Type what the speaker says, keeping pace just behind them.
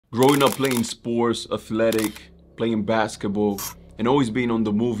Growing up playing sports, athletic, playing basketball, and always being on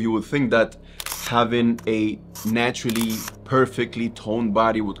the move, you would think that having a naturally, perfectly toned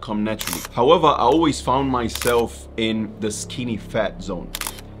body would come naturally. However, I always found myself in the skinny fat zone.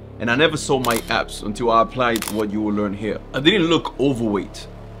 And I never saw my abs until I applied what you will learn here. I didn't look overweight,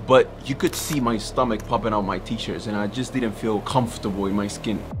 but you could see my stomach popping out my t-shirts and I just didn't feel comfortable in my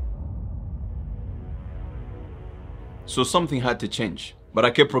skin. So something had to change. But I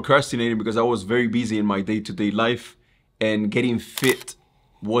kept procrastinating because I was very busy in my day-to-day life and getting fit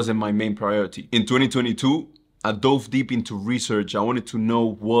wasn't my main priority. In 2022, I dove deep into research. I wanted to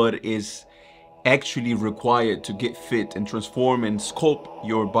know what is actually required to get fit and transform and sculpt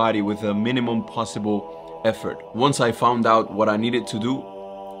your body with a minimum possible effort. Once I found out what I needed to do,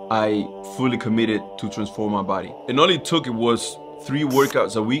 I fully committed to transform my body. And all it took was 3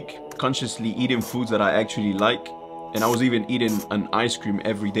 workouts a week, consciously eating foods that I actually like. And I was even eating an ice cream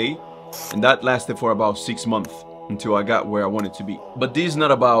every day. And that lasted for about 6 months until I got where I wanted to be. But this is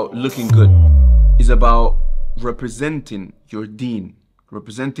not about looking good. It's about representing your deen,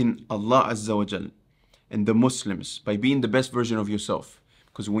 representing Allah Azza wa Jal and the Muslims by being the best version of yourself.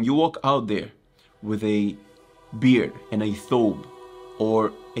 Because when you walk out there with a beard and a thobe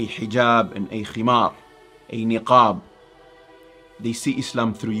or a hijab and a khimar, a niqab, they see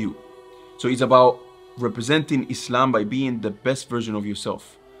Islam through you. So it's about representing Islam by being the best version of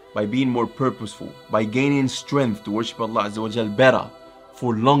yourself, by being more purposeful, by gaining strength to worship Allah Azza wa Jal better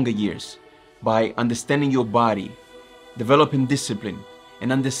for longer years, by understanding your body, developing discipline,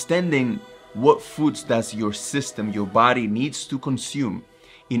 and understanding what foods does your system, your body needs to consume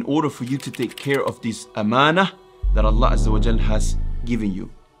in order for you to take care of this amana that Allah Azza wa Jal has given you,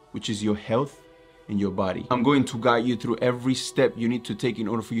 which is your health and your body. I'm going to guide you through every step you need to take in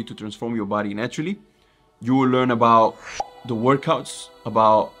order for you to transform your body naturally. You will learn about the workouts,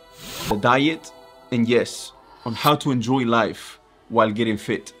 about the diet, and yes, on how to enjoy life while getting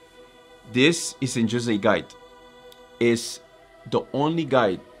fit. This isn't just a guide. It's the only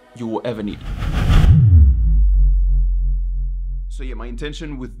guide you will ever need. So yeah, my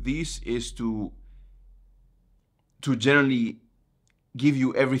intention with this is to generally give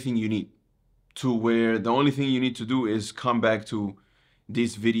you everything you need, to where the only thing you need to do is come back to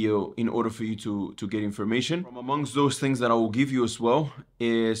this video in order for you to get information. From amongst those things that I will give you as well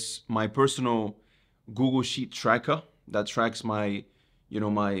is my personal Google Sheet tracker that tracks my,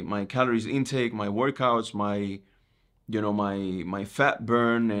 my calories intake, my workouts, my, my fat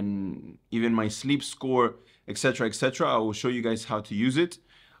burn, and even my sleep score, etc., etc. I will show you guys how to use it,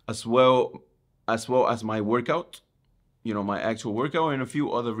 as well as my workout, my actual workout, and a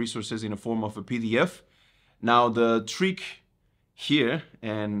few other resources in the form of a PDF. Now the trick here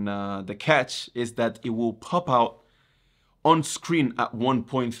and the catch is that it will pop out on screen at one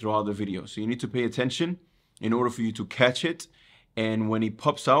point throughout the video. So you need to pay attention in order for you to catch it. And when it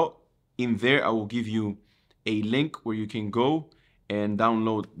pops out in there, I will give you a link where you can go and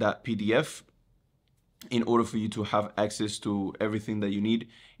download that PDF in order for you to have access to everything that you need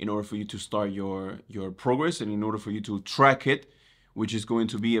in order for you to start your progress and in order for you to track it, which is going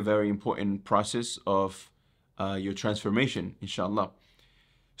to be a very important process of your transformation, inshallah.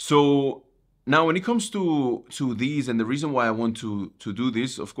 So now when it comes to these, and the reason why I want to do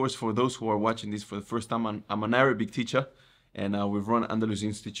this, of course, for those who are watching this for the first time, I'm an Arabic teacher, and we've run Andalusi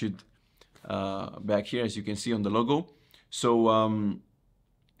Institute back here, as you can see on the logo. So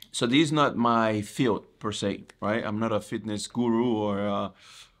so this is not my field per se, right? I'm not a fitness guru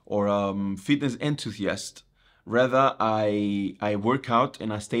or fitness enthusiast. Rather, I work out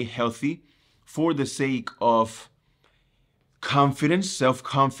and I stay healthy for the sake of confidence,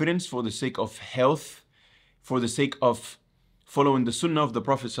 self-confidence, for the sake of health, for the sake of following the sunnah of the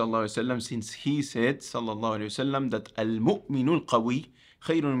Prophet ﷺ, since he said ﷺ that al-mu'minul qawi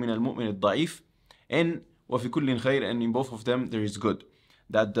khayrun min al-mu'min al-da'if, and wa fi kullin khayr, and in both of them there is good.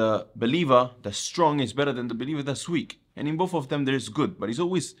 That the believer that's strong is better than the believer that's weak, and in both of them there is good, but it's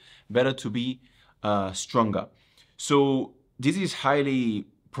always better to be stronger. So this is highly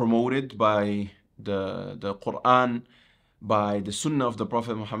promoted by the Quran, by the Sunnah of the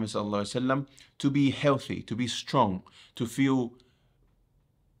Prophet Muhammad ﷺ, to be healthy, to be strong, to feel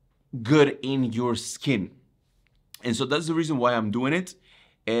good in your skin. And so that's the reason why I'm doing it.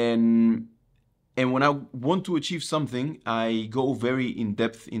 And when I want to achieve something, I go very in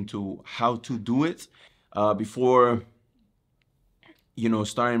depth into how to do it. Before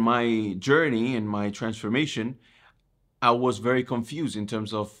starting my journey and my transformation, I was very confused in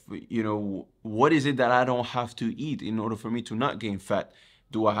terms of, what is it that I don't have to eat in order for me to not gain fat?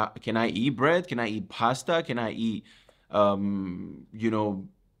 Can I eat bread? Can I eat pasta? Can I eat,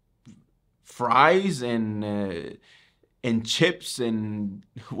 fries and chips, and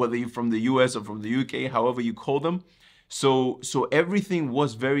whether you're from the US or from the UK, however you call them. So everything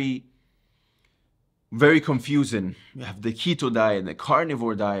was very, very confusing. You have the keto diet, the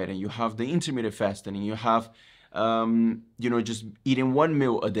carnivore diet, and you have the intermittent fasting, and you have just eating one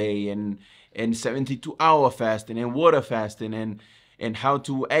meal a day, and 72-hour fasting, and water fasting, and how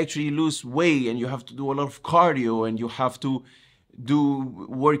to actually lose weight, and you have to do a lot of cardio, and you have to do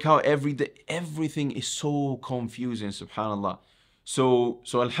workout every day. Everything is so confusing, subhanallah. So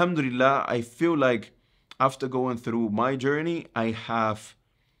alhamdulillah, I feel like after going through my journey, I have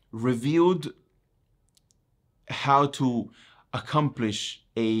revealed how to accomplish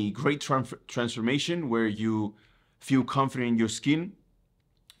a great transformation where you feel confident in your skin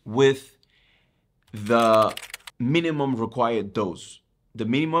with the minimum required dose. The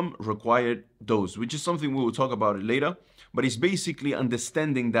minimum required dose, which is something we will talk about it later. But it's basically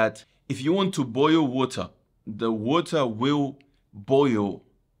understanding that if you want to boil water, the water will boil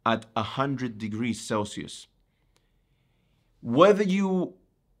at 100 degrees Celsius. Whether you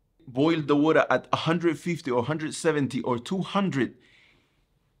boil the water at 150 or 170 or 200,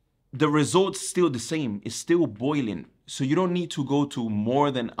 the result's still the same. It's still boiling. So you don't need to go to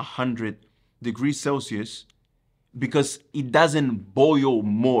more than 100 degrees Celsius, because it doesn't boil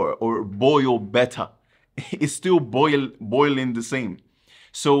more or boil better. It's still boiling the same.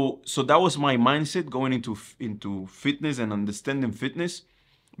 So that was my mindset going into fitness and understanding fitness,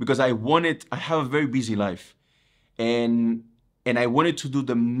 because I have a very busy life, and I wanted to do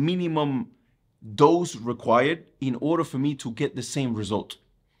the minimum dose required in order for me to get the same result.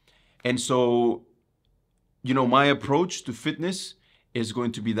 And so, my approach to fitness is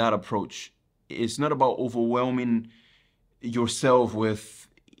going to be that approach. It's not about overwhelming yourself with,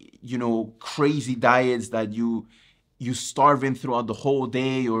 crazy diets that you starving throughout the whole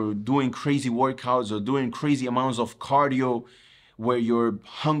day, or doing crazy workouts, or doing crazy amounts of cardio where your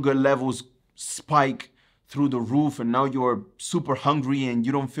hunger levels spike through the roof, and now you're super hungry and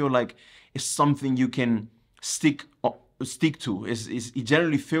you don't feel like it's something you can stick to. It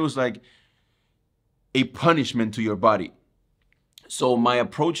generally feels like a punishment to your body. So my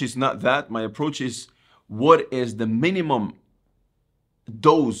approach is not that. My approach is, what is the minimum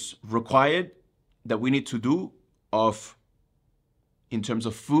dose required that we need to do in terms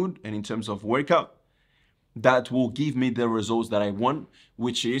of food and in terms of workout, that will give me the results that I want,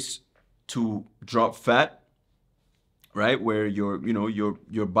 which is to drop fat, right? Where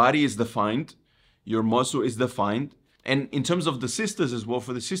your body is defined, your muscle is defined. And in terms of the sisters as well,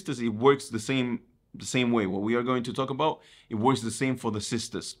 for the sisters, it works the same way. What we are going to talk about, it works the same for the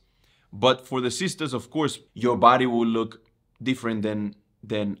sisters. But for the sisters, of course, your body will look different than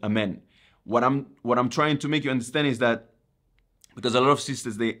a man. What I'm trying to make you understand is that, because a lot of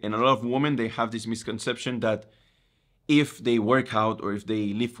sisters and a lot of women, they have this misconception that if they work out or if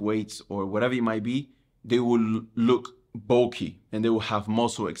they lift weights or whatever it might be, they will look bulky and they will have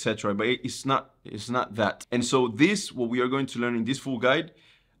muscle, etc. But it's not that. And so what we are going to learn in this full guide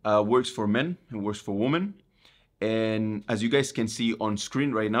works for men and works for women. And as you guys can see on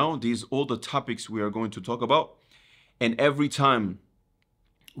screen right now, these all the topics we are going to talk about. And every time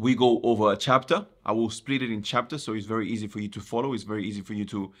we go over a chapter, I will split it in chapters, so it's very easy for you to follow. It's very easy for you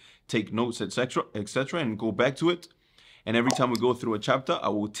to take notes, etc., and go back to it. And every time we go through a chapter, I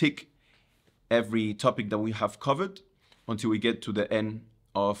will tick every topic that we have covered until we get to the end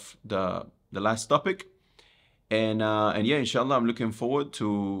of the last topic. And yeah, inshallah, I'm looking forward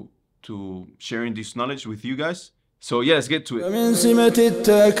to sharing this knowledge with you guys. So yeah, let's get to it. من سمة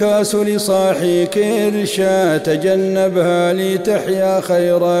التكاسل صاحي كرشا تجنبها لتحيا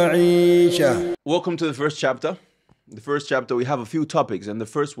خير عيشة. Welcome to the first chapter. The first chapter, we have a few topics, and the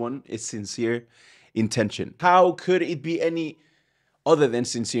first one is sincere intention. How could it be any other than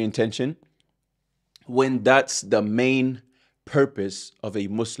sincere intention when that's the main purpose of a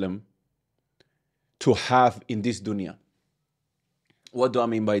Muslim to have in this dunya? What do I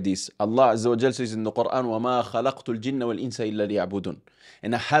mean by this? Allah Azza wa Jal says in the Quran, وَمَا خَلَقْتُ الْجِنَّ وَالْإِنسَ إِلَّا لِيَعْبُدُونَ.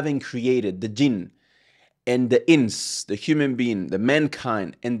 And having created the jinn and the ins, the human being, the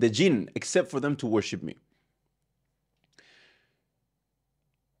mankind, and the jinn, except for them to worship me.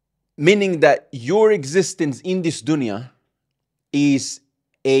 Meaning that your existence in this dunya is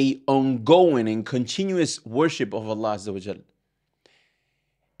a ongoing and continuous worship of Allah Azza wa Jal.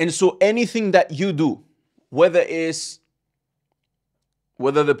 And so anything that you do, whether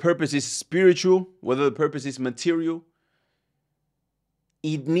the purpose is spiritual, whether the purpose is material,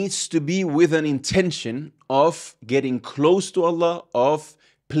 it needs to be with an intention of getting close to Allah, of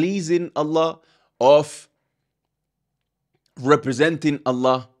pleasing Allah, of representing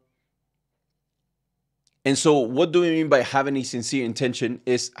Allah And so what do we mean by having a sincere intention?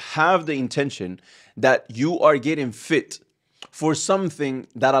 Is have the intention that you are getting fit for something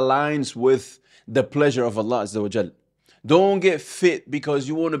that aligns with the pleasure of Allah Azza wa Jal. Don't get fit because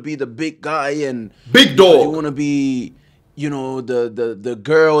you want to be the big guy and Big because you dog. want to be, you know, the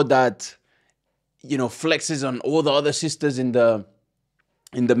girl that, you know, flexes on all the other sisters in the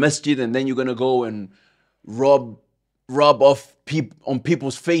masjid, and then you're gonna go and rub off on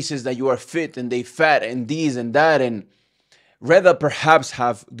people's faces that you are fit and they fat and these and that, and rather perhaps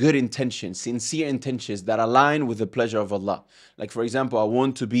have good intentions, sincere intentions that align with the pleasure of Allah. Like for example, I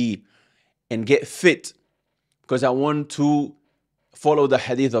want to be and get fit because I want to follow the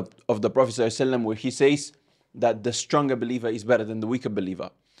hadith of the Prophet ﷺ where he says that the stronger believer is better than the weaker believer.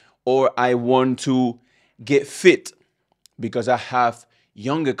 Or I want to get fit because I have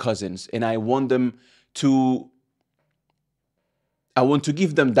younger cousins and I want to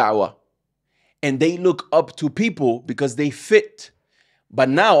give them da'wah. And they look up to people because they fit. But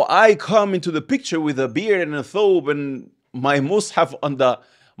now I come into the picture with a beard and a thobe and my mushaf under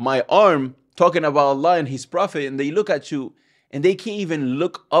my arm talking about Allah and His Prophet, and they look at you and they can't even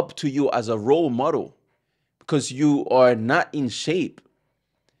look up to you as a role model because you are not in shape.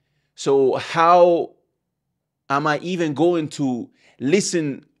 So how am I even going to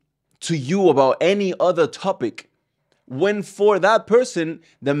listen to you about any other topic when for that person,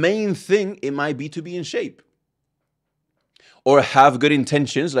 the main thing, it might be to be in shape? Or have good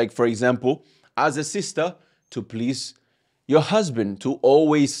intentions, like for example, as a sister, to please your husband, to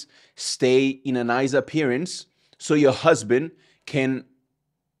always stay in a nice appearance so your husband can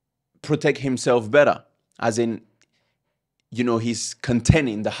protect himself better. As in, you know, he's content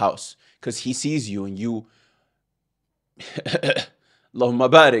in the house because he sees you and you, Allahumma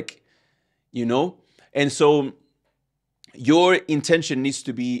barik, you know? And so your intention needs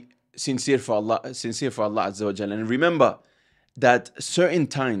to be sincere for Allah Azza wa Jalla. And remember that certain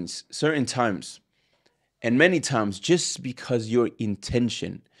times, and many times, just because your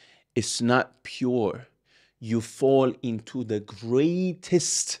intention is not pure, you fall into the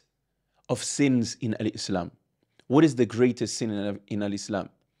greatest of sins in Al-Islam. What is the greatest sin in Al-Islam?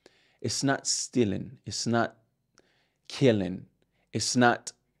 It's not stealing, it's not killing, it's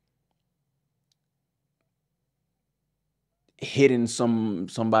not hitting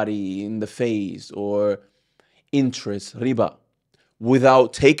somebody in the face or interest, riba.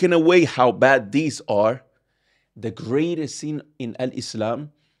 Without taking away how bad these are, the greatest sin in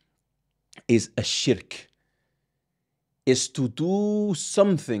Al-Islam is a shirk, is to do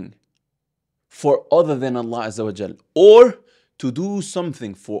something for other than Allah Azza wa Jal, or to do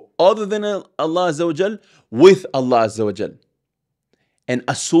something for other than Allah Azza wa Jal with Allah Azza wa Jal, and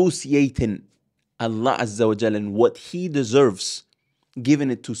associating Allah Azza wa Jal and what He deserves,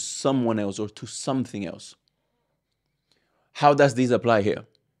 giving it to someone else or to something else. How does this apply here?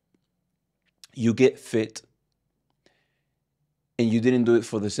 You get fit and you didn't do it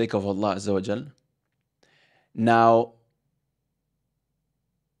for the sake of Allah Azza wa Jal. Now,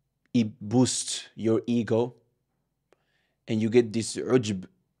 it boosts your ego and you get this ujb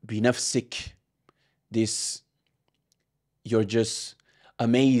binafsik, this, you're just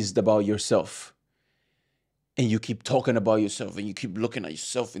amazed about yourself. And you keep talking about yourself and you keep looking at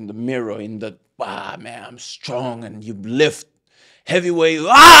yourself in the mirror in the, man, I'm strong, and you lift heavyweight,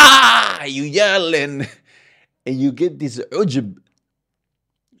 you yell and you get this ujb,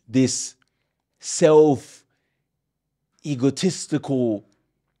 this self-egotistical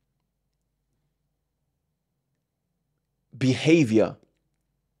behavior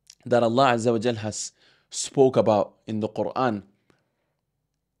that Allah Azza wa Jal has spoke about in the Quran,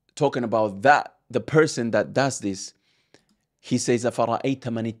 talking about that, the person that does this. He says, أَفَرَأَيْتَ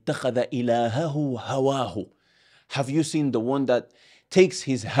مَنِ اتَّخَذَ إِلَهَهُ هَوَاهُ. Have you seen the one that takes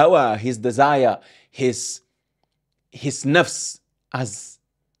his hawa, his desire, his nafs as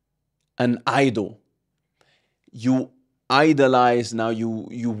an idol? You idolize now,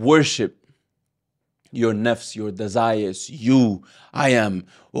 you worship your nafs, your desires. I am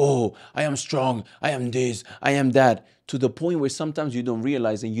strong, I am this, I am that, to the point where sometimes you don't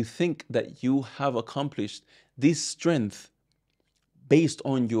realize and you think that you have accomplished this strength based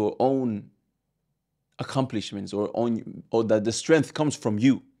on your own accomplishments, or that the strength comes from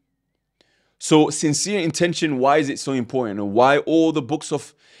you. So sincere intention, why is it so important? And why all the books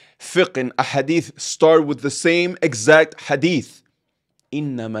of fiqh and ahadith start with the same exact hadith?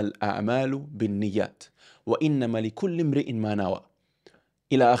 إنما الأعمال بالنيات وإنما لكل امرئ ما نوى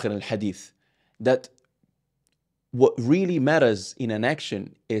إلى آخر الحديث. That what really matters in an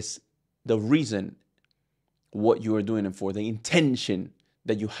action is the reason what you are doing it for, the intention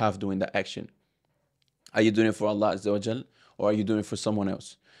that you have doing the action. Are you doing it for Allah Azza wa Jal, or are you doing it for someone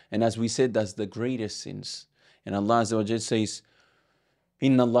else? And as we said, that's the greatest sins. And Allah Azza wa Jal says,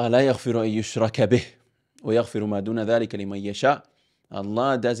 إِنَّ اللَّهَ لَا يَغْفِرُ أَن يُشْرَكَ بِهِ وَيَغْفِرُ مَا دُونَ ذَلِكَ لِمَن يَشَاءُ.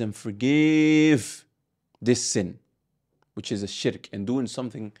 Allah doesn't forgive this sin, which is a shirk, and doing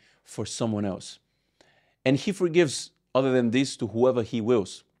something for someone else. And He forgives other than this to whoever He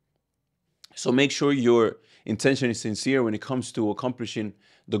wills. So make sure your intention is sincere when it comes to accomplishing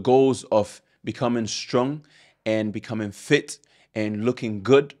the goals of becoming strong and becoming fit and looking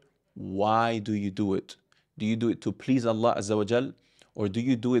good. Why do you do it? Do you do it to please Allah Azza wa Jal, or do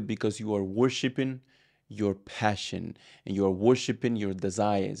you do it because you are worshiping your passion, and you are worshiping your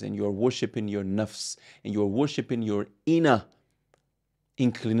desires, and you are worshiping your nafs, and you are worshiping your inner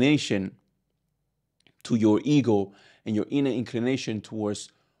inclination to your ego, and your inner inclination towards,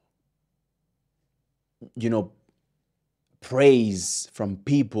 praise from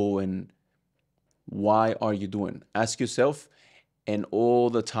people? And why are you doing? Ask yourself, and all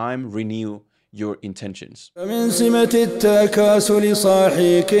the time renew your intentions. فمن سمة التكاسل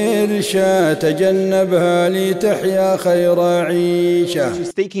صاحيك إرشاد تجنبها لتحيا خير عيشة. Which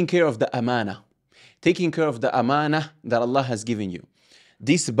is taking care of the amana. Taking care of the amana that Allah has given you.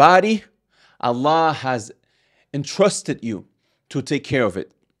 This body, Allah has entrusted you to take care of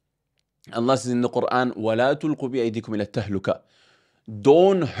it. Allah says in the Quran, وَلَا تُلْقُوا بِأَيْدِكُمْ إِلَى التَّهْلُكَةِ.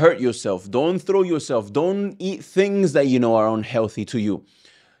 Don't hurt yourself. Don't throw yourself. Don't eat things that you know are unhealthy to you.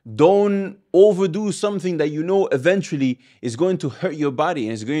 Don't overdo something that you know eventually is going to hurt your body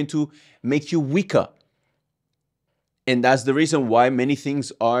and is going to make you weaker. And that's the reason why many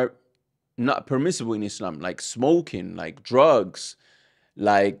things are not permissible in Islam, like smoking, like drugs,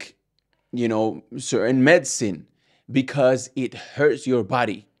 like, certain medicine, because it hurts your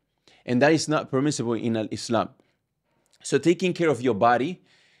body. And that is not permissible in Islam. So taking care of your body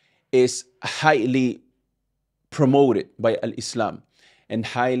is highly promoted by Islam and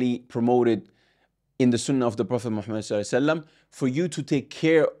highly promoted in the Sunnah of the Prophet Muhammad ﷺ, for you to take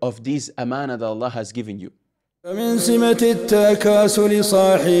care of this amana that Allah has given you. فمن سمة التكاسل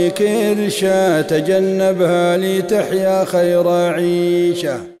صاحيك إرشاد تجنبها لتحيا خير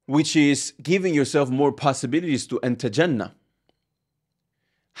عيشة. Which is giving yourself more possibilities to enter Jannah.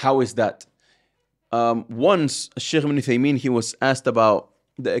 How is that? Once Shaykh ibn Uthaymeen, he was asked about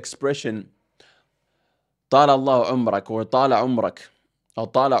the expression طال الله عمرك or طال عمرك or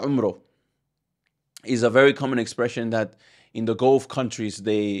طال عمره. Is a very common expression that in the Gulf countries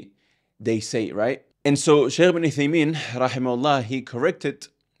they say, right? And so Shaykh ibn Uthaymeen, rahimahullah, he corrected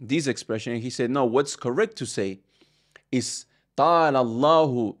this expression. He said, no, what's correct to say is طال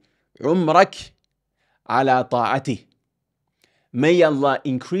الله عمرك على طاعته. May Allah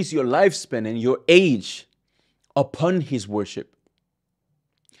increase your lifespan and your age upon His worship.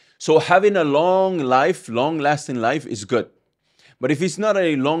 So having a long life, long-lasting life is good. But if it's not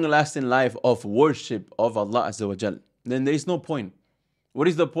a long-lasting life of worship of Allah Azza wa Jal, then there is no point. What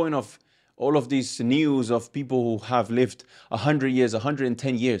is the point of all of these news of people who have lived 100 years,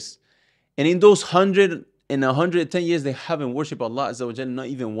 110 years? And in those 100 and 110 years, they haven't worshipped Allah Azza wa Jal, not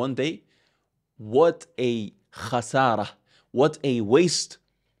even one day. What a khasara. What a waste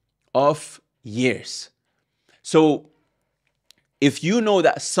of years. So if you know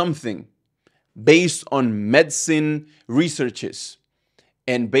that something based on medicine researches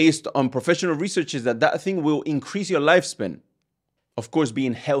and based on professional researches that thing will increase your lifespan, of course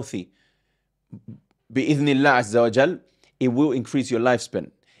being healthy, bi'idhnillah azza wa jal, it will increase your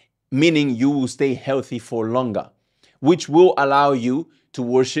lifespan, meaning you will stay healthy for longer, which will allow you to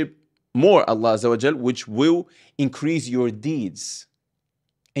worship more Allah azza wa jal, which will increase your deeds,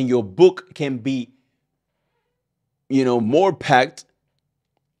 and your book can be more packed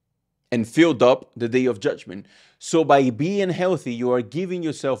and filled up the day of judgment. So by being healthy, you are giving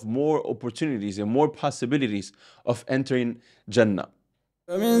yourself more opportunities and more possibilities of entering Jannah.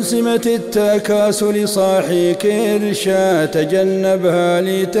 فمن سمة التكاسل صاحيك إرشاد تجنبها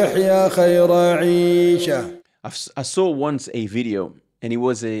لتحيا خير عيشة. I saw once a video, and it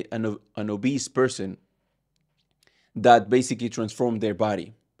was an obese person that basically transformed their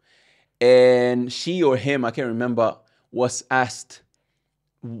body. And she or him, I can't remember, was asked,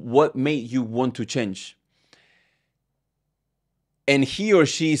 what made you want to change? And he or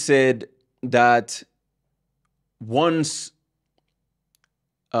she said that once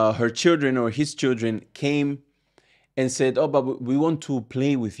her children or his children came and said, oh, but we want to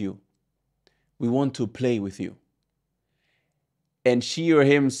play with you. We want to play with you. And she or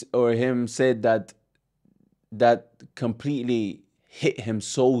him said that completely hit him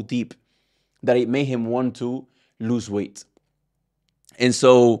so deep that it made him want to lose weight. And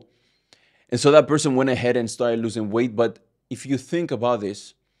so And so that person went ahead and started losing weight. But if you think about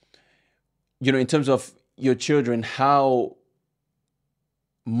this, in terms of your children, how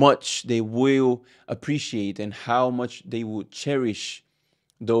much they will appreciate and how much they will cherish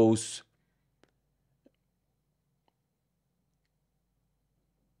those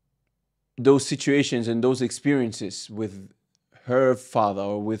situations and those experiences with her father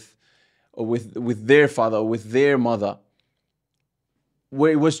or with their father or with their mother,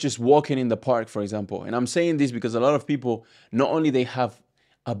 where it was just walking in the park, for example. And I'm saying this because a lot of people, not only they have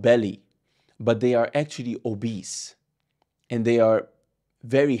a belly, but they are actually obese and they are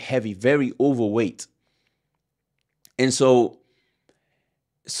very heavy, very overweight. And so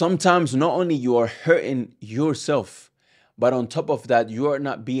sometimes not only you are hurting yourself, but on top of that, you are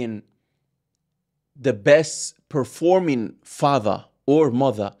not being the best performing father or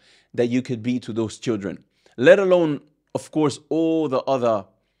mother that you could be to those children, let alone, of course, all the other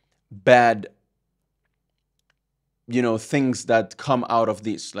bad, things that come out of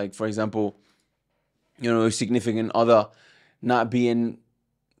this. Like, for example, a significant other not being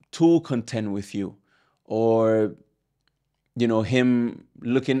too content with you, or, him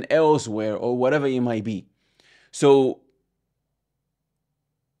looking elsewhere, or whatever it might be. So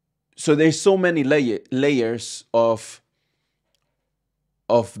there's so many layers of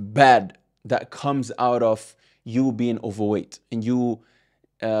bad that comes out of you being overweight and you,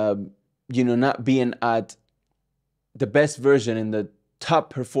 not being at the best version and the top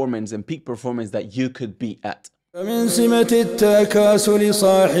performance and peak performance that you could be at. فمن سمة التكاسل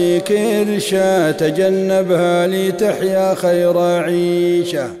صاحيك إرشاد تجنبها لتحيا خير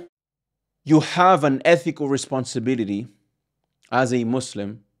عيشة. You have an ethical responsibility as a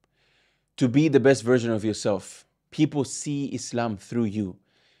Muslim to be the best version of yourself. People see Islam through you,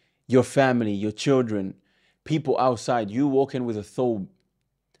 your family, your children, people outside, you walking with a thobe.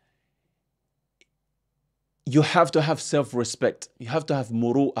 You have to have self-respect. You have to have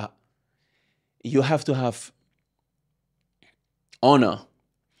muru'ah. You have to have honor.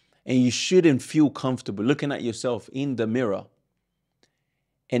 And you shouldn't feel comfortable looking at yourself in the mirror.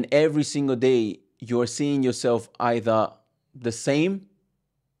 And every single day, you're seeing yourself either the same,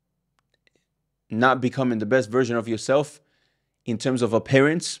 not becoming the best version of yourself in terms of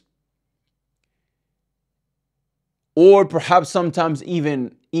appearance, or perhaps sometimes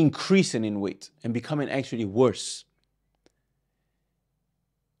even increasing in weight and becoming actually worse.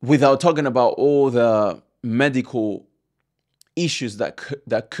 Without talking about all the medical issues that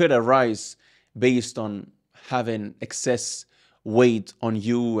could arise based on having excess weight on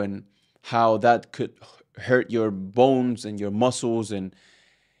you, and how that could hurt your bones and your muscles, and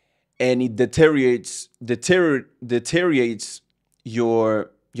it deteriorates your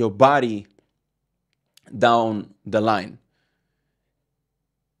body down the line.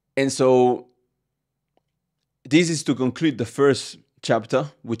 And so this is to conclude the first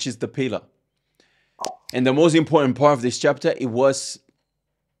chapter, which is the pillar. And the most important part of this chapter, it was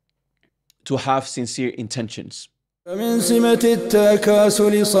to have sincere intentions. فمن سمة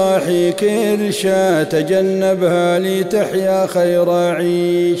التكاسل صاحيك إرشاد تجنبها لتحيا خير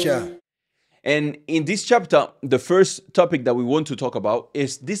عيشة. And in this chapter, the first topic that we want to talk about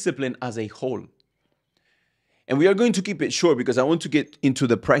is discipline as a whole. And we are going to keep it short because I want to get into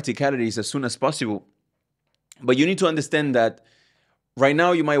the practicalities as soon as possible. But you need to understand that right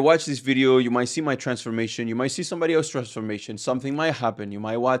now you might watch this video, you might see my transformation, you might see somebody else's transformation, something might happen, you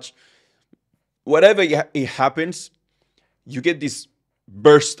might watch whatever it happens, you get this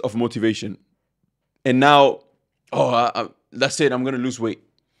burst of motivation. And now, that's it, I'm going to lose weight.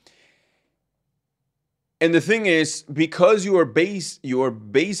 And the thing is, because you are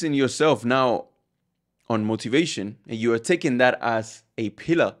basing yourself now on motivation, and you are taking that as a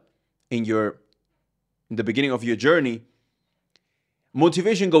pillar in the beginning of your journey,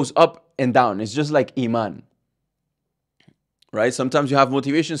 motivation goes up and down. It's just like iman, right? Sometimes you have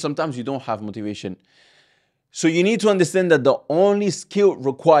motivation, sometimes you don't have motivation. So you need to understand that the only skill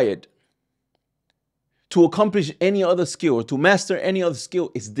required to accomplish any other skill or to master any other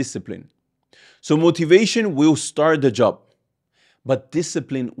skill is discipline. So motivation will start the job, but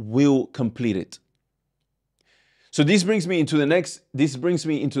discipline will complete it. So this brings me into the next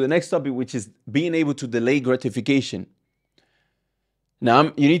topic, which is being able to delay gratification.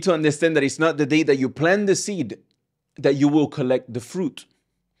 Now, you need to understand that it's not the day that you plant the seed that you will collect the fruit.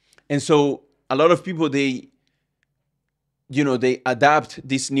 And so a lot of people, they adapt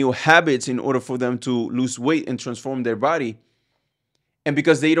these new habits in order for them to lose weight and transform their body. And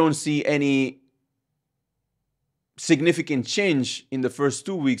because they don't see any significant change in the first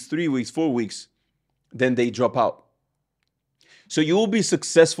 2 weeks, 3 weeks, 4 weeks, then they drop out. So you will be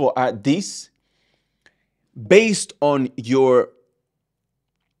successful at this based on your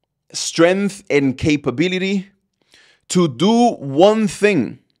strength and capability to do one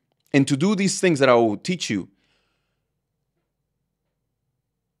thing, and to do these things that I will teach you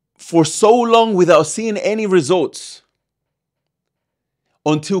for so long without seeing any results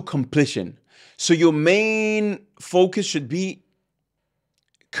until completion. So your main focus should be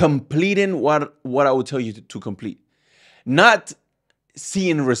completing what I will tell you to complete. Not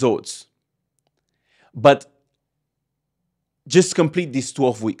seeing results, but just complete these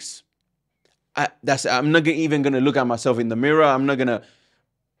 12 weeks. I'm not even going to look at myself in the mirror.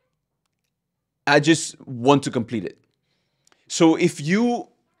 I just want to complete it. So if you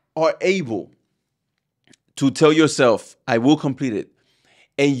are able to tell yourself, I will complete it,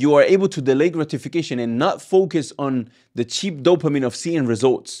 and you are able to delay gratification and not focus on the cheap dopamine of seeing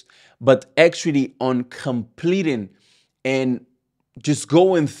results, but actually on completing and just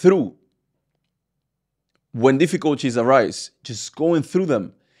going through when difficulties arise, just going through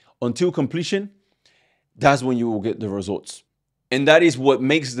them until completion, that's when you will get the results. And that is what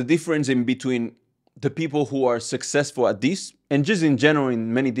makes the difference in between the people who are successful at this and just in general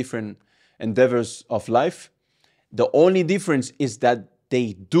in many different endeavors of life. The only difference is that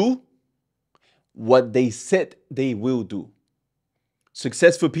they do what they said they will do.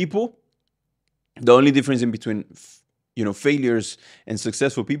 Successful people, the only difference in between failures and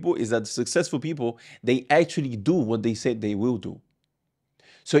successful people is that successful people, they actually do what they said they will do.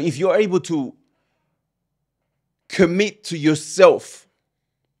 So if you're able to commit to yourself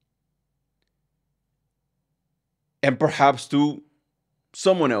and perhaps to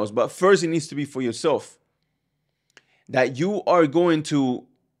someone else, but first it needs to be for yourself, that you are going to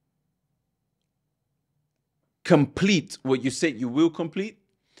complete what you said you will complete,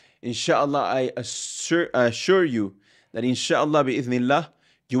 inshallah, I assure you that inshallah, bi'idhnillah,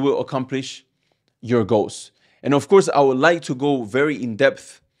 you will accomplish your goals. And of course, I would like to go very in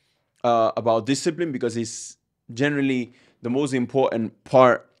depth about discipline, because it's generally the most important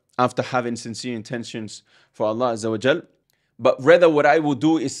part after having sincere intentions for Allah Azza wa Jal. But rather what I will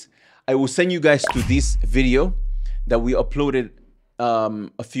do is I will send you guys to this video that we uploaded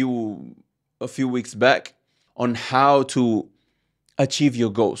a few weeks back on how to achieve your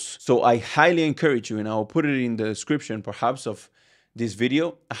goals. So I highly encourage you, and I'll put it in the description perhaps of this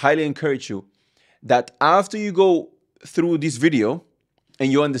video, I highly encourage you that after you go through this video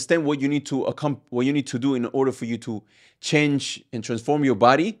and you understand what you need to do in order for you to change and transform your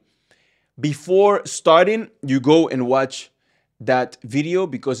body, before starting, you go and watch that video,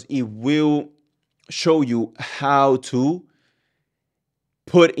 because it will show you how to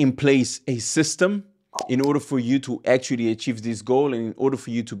put in place a system in order for you to actually achieve this goal, and in order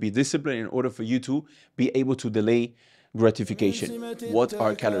for you to be disciplined, in order for you to be able to delay gratification. What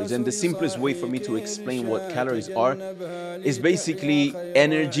are calories? And the simplest way for me to explain what calories are is basically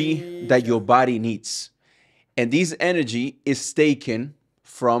energy that your body needs. And this energy is taken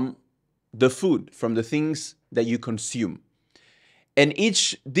from the food, from the things that you consume. And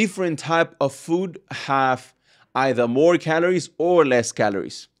each different type of food have either more calories or less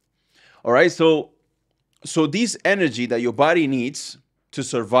calories. All right, so this energy that your body needs to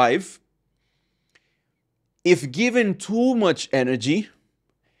survive, if given too much energy,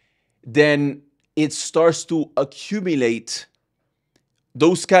 then it starts to accumulate.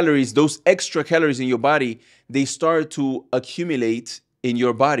 Those calories, those extra calories in your body, they start to accumulate in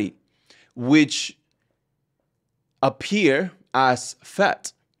your body, which appear as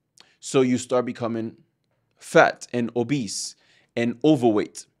fat. So you start becoming fat and obese and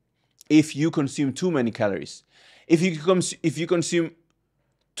overweight if you consume too many calories. If you consume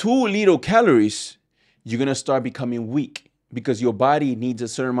too little calories, you're gonna start becoming weak, because your body needs a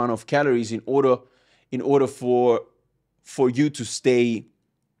certain amount of calories in order for you to stay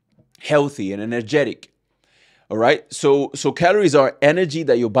healthy and energetic. All right, so calories are energy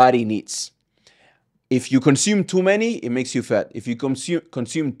that your body needs. If you consume too many, it makes you fat. If you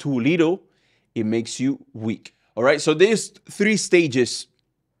consume too little, it makes you weak. All right, so there's 3 stages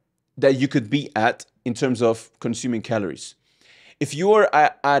that you could be at in terms of consuming calories. If you are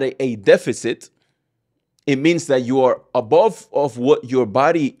at a deficit, it means that you are above of what your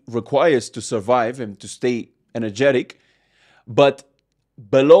body requires to survive and to stay energetic, but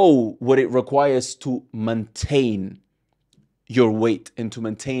below what it requires to maintain your weight and to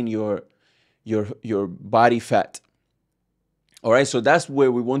maintain your body fat. All right, so that's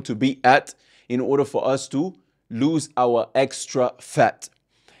where we want to be at in order for us to lose our extra fat.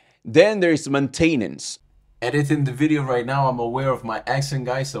 Then there is maintenance. Editing the video right now, I'm aware of my accent,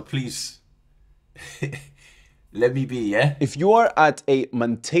 guys, so please let me be, yeah? If you are at a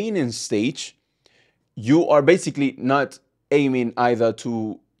maintenance stage, you are basically not aiming either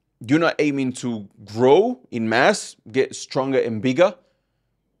to, you're not aiming to grow in mass, get stronger and bigger.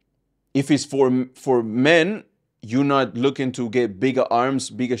 If it's for men, you're not looking to get bigger arms,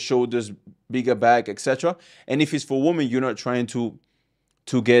 bigger shoulders, bigger back, etc. And if it's for women, you're not trying to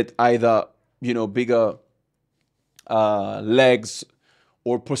get either, you know, bigger legs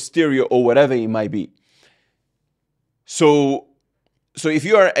or posterior or whatever it might be. So if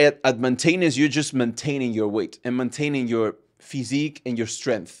you are at maintenance, you're just maintaining your weight and maintaining your physique and your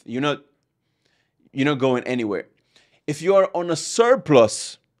strength. You're not going anywhere. If you are on a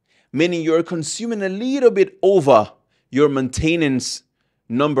surplus, meaning you're consuming a little bit over your maintenance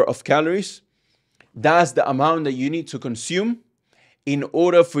number of calories, that's the amount that you need to consume in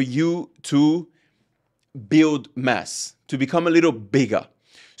order for you to build mass, to become a little bigger.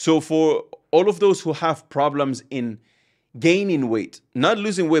 So for all of those who have problems in gaining weight, not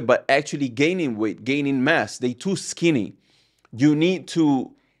losing weight, but actually gaining weight, gaining mass, they too skinny, you need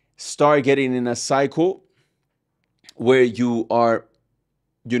to start getting in a cycle where you are,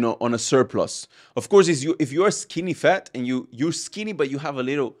 you know, on a surplus. Of course, if you are skinny fat and you're skinny but you have a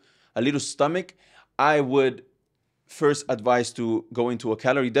little stomach, I would first advise to go into a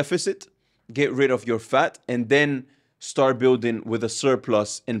calorie deficit, get rid of your fat, and then start building with a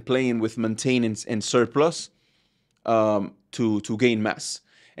surplus and playing with maintenance and surplus to gain mass.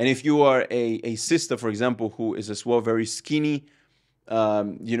 And if you are a sister, for example, who is as well very skinny,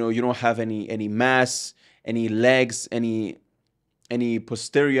 you know, you don't have any mass, any legs, any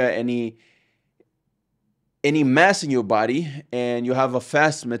posterior, any mass in your body, and you have a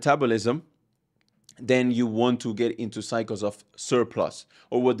fast metabolism, then you want to get into cycles of surplus,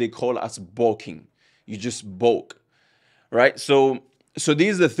 or what they call as bulking. You just bulk, right? So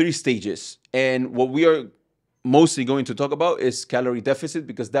these are the 3 stages. And what we are mostly going to talk about is calorie deficit,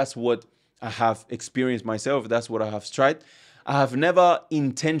 because that's what I have experienced myself. That's what I have tried. I have never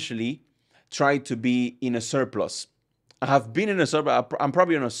intentionally tried to be in a surplus. I have been in a surplus. I'm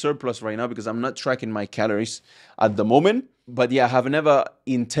probably in a surplus right now because I'm not tracking my calories at the moment. But yeah, I have never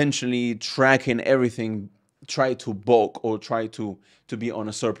intentionally tracking everything, try to bulk or try to be on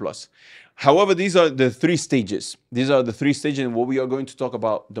a surplus. However, these are the 3 stages. These are the 3 stages, and what we are going to talk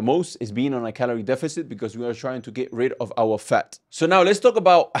about the most is being on a calorie deficit, because we are trying to get rid of our fat. So now let's talk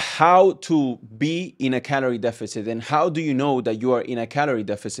about how to be in a calorie deficit, and how do you know that you are in a calorie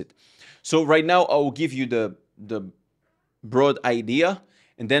deficit. So right now I will give you the broad idea,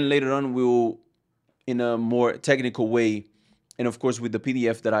 and then later on we will, in a more technical way, and of course with the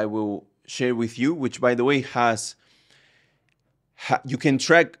PDF that I will share with you, which by the way you can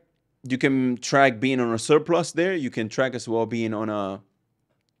track being on a surplus there. You can track as well being on a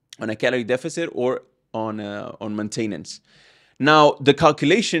calorie deficit or on maintenance. Now, the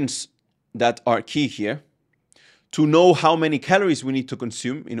calculations that are key here to know how many calories we need to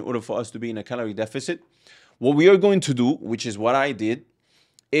consume in order for us to be in a calorie deficit, what we are going to do, which is what I did,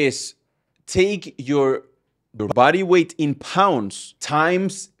 is take your body weight in pounds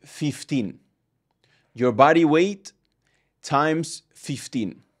times 15. Your body weight times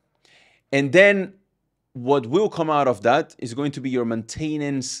 15. And then what will come out of that is going to be your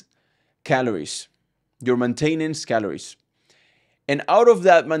maintenance calories. Your maintenance calories. And out of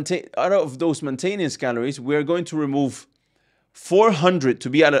those maintenance calories, we're going to remove 400 to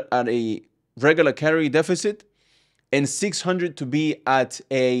be at a regular calorie deficit, and 600 to be at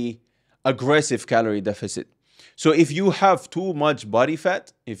a aggressive calorie deficit. So if you have too much body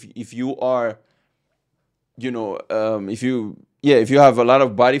fat, if you are, you know, if you have a lot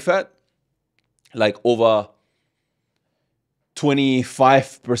of body fat, like over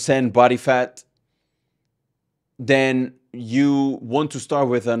 25% body fat, then you want to start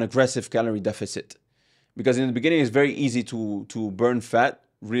with an aggressive calorie deficit, because in the beginning it's very easy to burn fat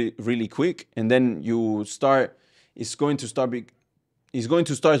really quick, and then it's going to start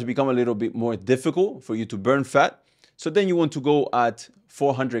to become a little bit more difficult for you to burn fat. So then you want to go at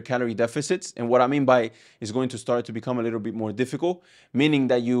 400 calorie deficits. And what I mean by is going to start to become a little bit more difficult, meaning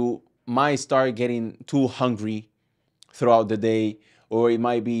that you might start getting too hungry throughout the day, or it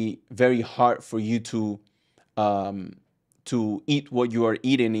might be very hard for you to eat what you are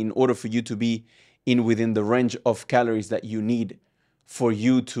eating in order for you to be within the range of calories that you need for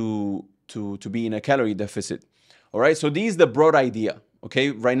you to be in a calorie deficit. All right, so this is the broad idea.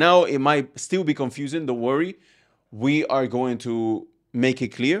 Okay, right now it might still be confusing. Don't worry, we are going to make it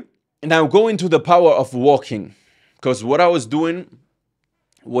clear. And now go into the power of walking, because what I was doing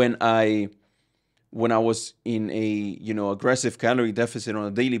when I when I was in a, you know, aggressive calorie deficit on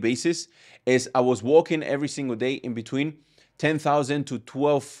a daily basis, is I was walking every single day in between 10,000 to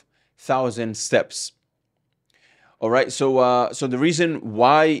 12,000 steps. All right, so so the reason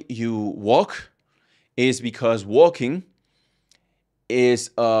why you walk is because walking is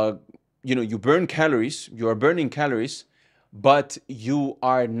you know, you burn calories, you are burning calories, but you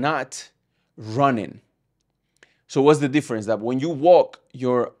are not running. So what's the difference? That when you walk,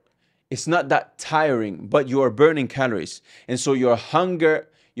 it's not that tiring, but you are burning calories, and so your hunger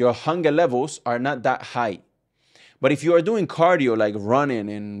levels are not that high. But if you are doing cardio like running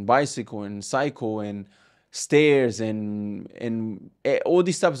and bicycle and cycle and stairs and all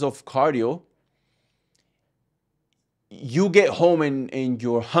these types of cardio, you get home and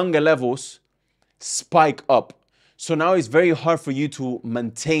your hunger levels spike up. So now it's very hard for you to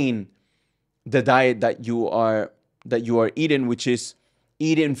maintain the diet that you are eating, which is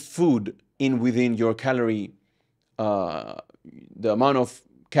eating food within your calorie, the amount of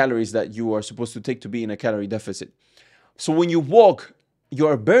calories that you are supposed to take to be in a calorie deficit. So when you walk, you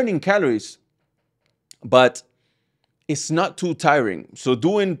are burning calories, but it's not too tiring. So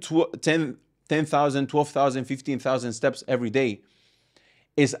doing 10,000, 12,000, 15,000 steps every day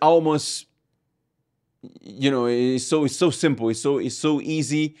is almost, you know, it's so simple. It's so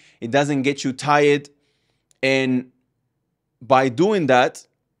easy. It doesn't get you tired. And by doing that,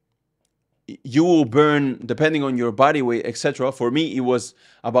 you will burn, depending on your body weight, etc. For me, it was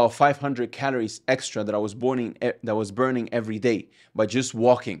about 500 calories extra that I was burning every day by just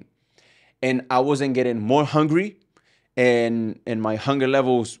walking. And I wasn't getting more hungry, and my hunger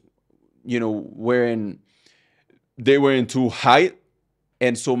levels, you know, weren't too high.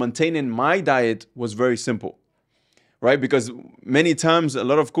 And so maintaining my diet was very simple, right? Because many times a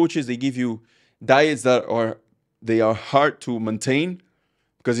lot of coaches, they give you diets that are hard to maintain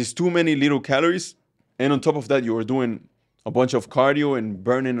because it's too many little calories. And on top of that, you are doing a bunch of cardio and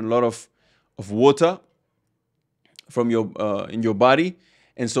burning a lot of water from your in your body.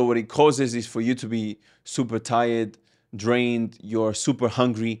 And so what it causes is for you to be super tired, drained, you're super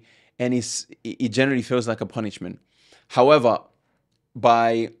hungry, and it generally feels like a punishment. However,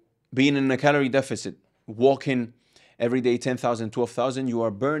 by being in a calorie deficit, walking every day 10,000, 12,000, you are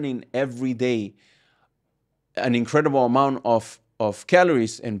burning every day an incredible amount of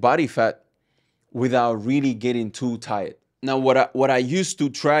calories and body fat without really getting too tired. Now, what I used to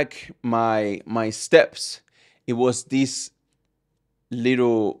track my steps, it was this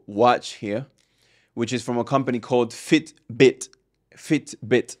little watch here, which is from a company called Fitbit,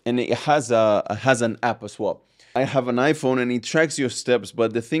 and it has an app as well. I have an iPhone and it tracks your steps,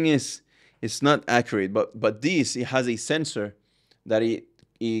 but the thing is, it's not accurate. But this, it has a sensor that it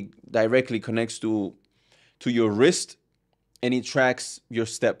directly connects to your wrist, and it tracks your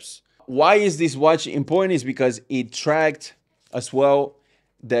steps. Why is this watch important? Is because it tracked as well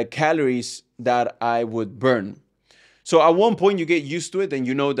the calories that I would burn. So at one point you get used to it, and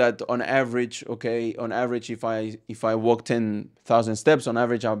you know that on average, if I walk 10,000 steps, on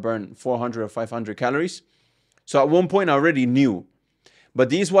average I'll burn 400 or 500 calories. So at one point I already knew. But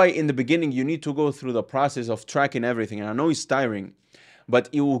this is why in the beginning you need to go through the process of tracking everything. And I know it's tiring, but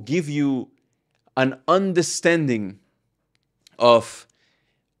it will give you an understanding of,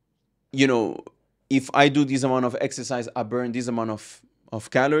 you know, if I do this amount of exercise, I burn this amount of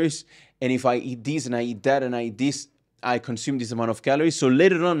calories. And if I eat this and I eat that and I eat this, I consume this amount of calories. So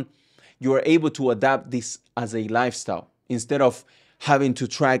later on, you are able to adapt this as a lifestyle instead of having to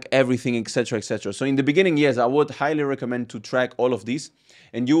track everything, etc., etc. So in the beginning, yes, I would highly recommend to track all of these.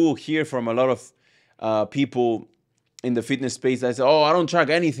 And you will hear from a lot of people in the fitness space that say, oh, I don't track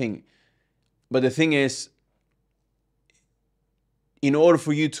anything. But the thing is, in order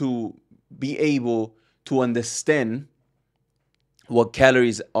for you to be able to understand what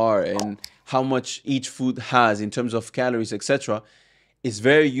calories are and how much each food has in terms of calories, etc., it's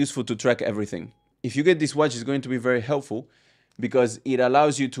very useful to track everything. If you get this watch, it's going to be very helpful because it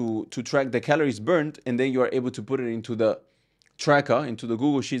allows you to track the calories burned, and then you are able to put it into the tracker, into the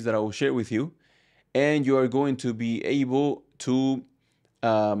Google Sheets that I will share with you, and you are going to be able to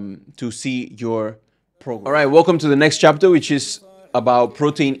see your progress. All right, welcome to the next chapter, which is about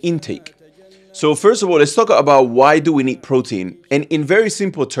protein intake. So first of all, let's talk about why do we need protein. And in very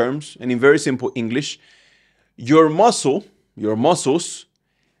simple terms, and in very simple English, your muscles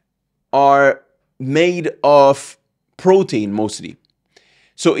are made of protein mostly.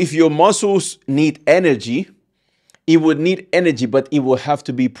 So if your muscles need energy, it would need energy, but it will have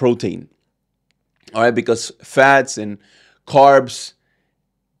to be protein. All right, because fats and carbs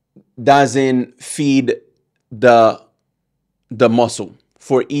doesn't feed the muscle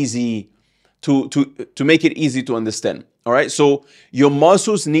for easy to make it easy to understand. All right. So your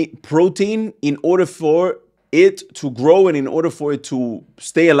muscles need protein in order for it to grow, and in order for it to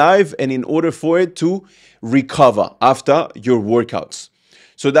stay alive, and in order for it to recover after your workouts.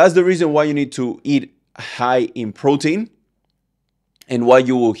 So that's the reason why you need to eat high in protein, and why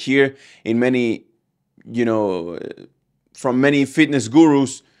you will hear in many, from many fitness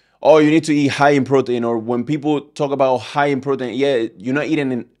gurus, oh, you need to eat high in protein. Or when people talk about high in protein, yeah, you're not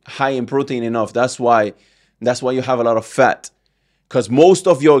eating high in protein enough. That's why you have a lot of fat. Because most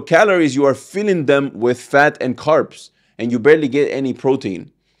of your calories, you are filling them with fat and carbs, and you barely get any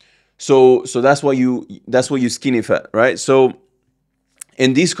protein. So that's why you skinny fat, right? So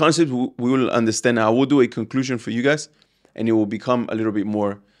in these concepts, we will understand. I will do a conclusion for you guys, and it will become a little bit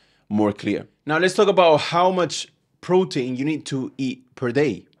more clear. Now let's talk about how much protein you need to eat per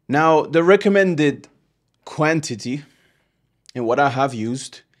day. Now the recommended quantity, and what I have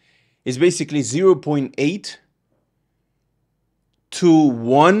used, is basically 0.8 to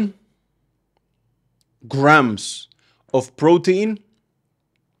 1 grams of protein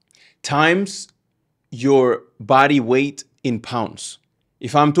times your body weight in pounds.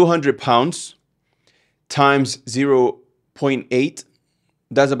 If I'm 200 pounds times 0.8,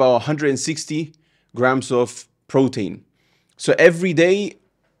 that's about 160 grams of protein. So every day,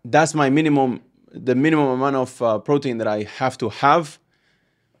 that's my minimum, the minimum amount of protein that I have to have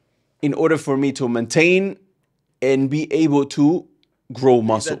in order for me to maintain and be able to grow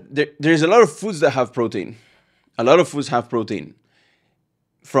muscle. There's a lot of foods that have protein. A lot of foods have protein.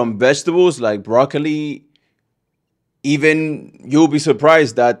 From vegetables like broccoli, even you'll be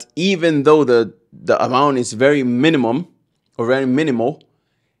surprised that even though the amount is very minimum or very minimal,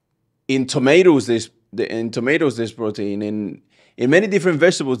 in tomatoes there's protein. In many different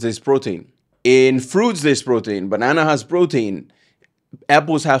vegetables there's protein. In fruits there's protein. Banana has protein.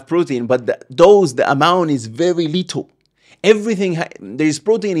 Apples have protein, but the amount is very little. There's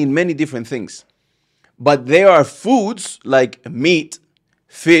protein in many different things. But there are foods like meat,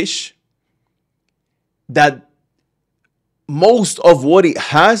 fish, that most of what it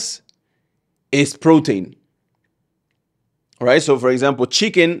has is protein. All right, so for example,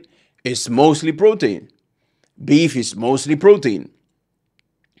 chicken is mostly protein. Beef is mostly protein.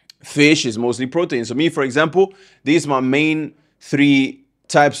 Fish is mostly protein. So me, for example, these are my main 3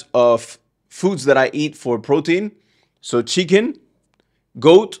 types of foods that I eat for protein. So chicken,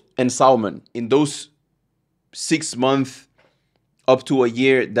 goat, and salmon. In those 6 months up to a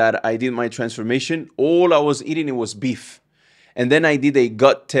year that I did my transformation, all I was eating, it was beef. And then I did a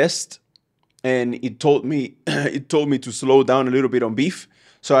gut test, and it told me to slow down a little bit on beef.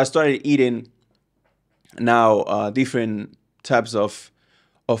 So I started eating now different types of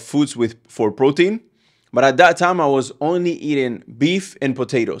foods for protein. But at that time, I was only eating beef and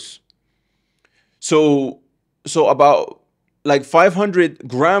potatoes. So about like 500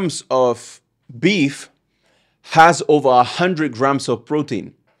 grams of beef has over 100 grams of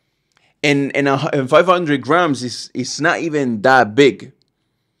protein. And 500 grams is not even that big.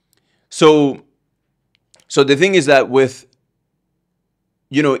 So the thing is that with,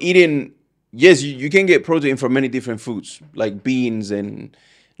 eating, yes, you can get protein from many different foods, like beans and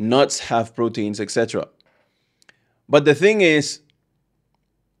nuts have proteins, etc. But the thing is,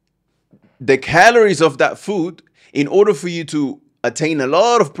 the calories of that food, in order for you to attain a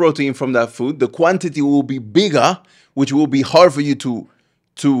lot of protein from that food, the quantity will be bigger, which will be hard for you to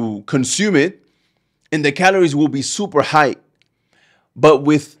consume it, and the calories will be super high. But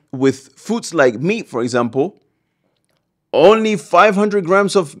with foods like meat, for example, only 500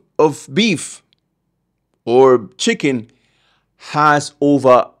 grams of beef or chicken has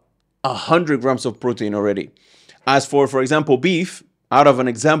over 100 grams of protein already. As for example, beef, out of an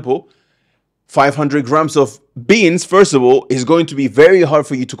example, 500 grams of beans, first of all, is going to be very hard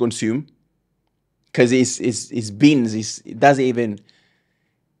for you to consume, because it's beans. It doesn't even,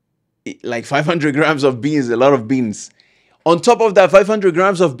 like 500 grams of beans, a lot of beans. On top of that, 500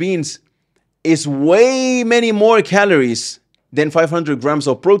 grams of beans is way many more calories than 500 grams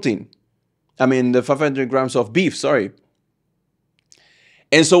of protein. I mean, the 500 grams of beef, sorry.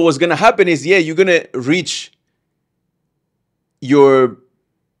 And so what's going to happen is, yeah, you're going to reach your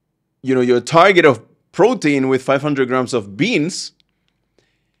target of protein with 500 grams of beans,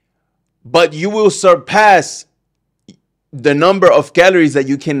 but you will surpass the number of calories that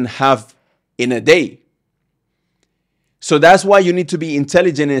you can have in a day. So that's why you need to be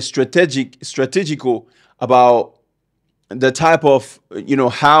intelligent and strategical about the type of,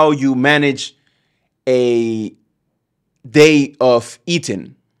 how you manage a day of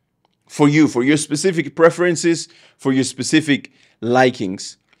eating for you, for your specific preferences, for your specific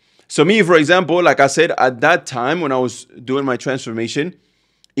likings. So me, for example, like I said, at that time when I was doing my transformation,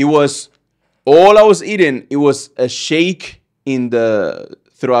 it was all I was eating. It was a shake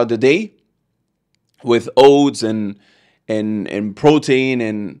throughout the day with oats and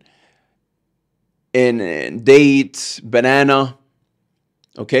protein and dates, banana.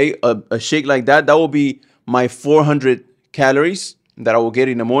 Okay, a shake like that. That will be my 400 calories that I will get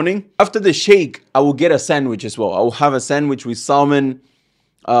in the morning. After the shake, I will get a sandwich as well. I will have a sandwich with salmon,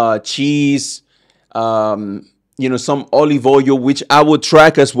 cheese, some olive oil, which I will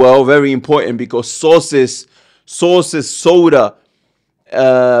track as well. Very important, because sauces, soda,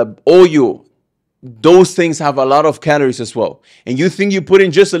 oil, those things have a lot of calories as well. And you think you put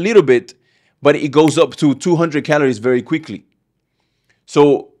in just a little bit, but it goes up to 200 calories very quickly.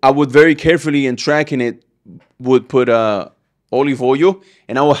 So I would very carefully, in tracking it, would put olive oil,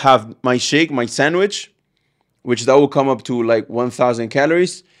 and I will have my shake, my sandwich, which that will come up to like 1,000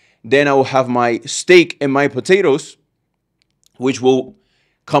 calories. Then I will have my steak and my potatoes, which will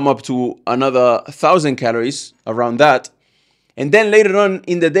come up to another 1,000 calories, around that. And then later on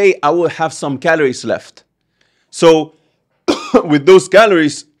in the day, I will have some calories left. So with those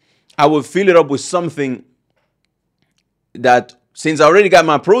calories, I will fill it up with something that, since I already got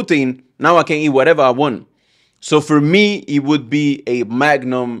my protein, now I can eat whatever I want. So for me, it would be a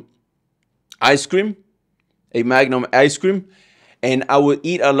Magnum ice cream. And I would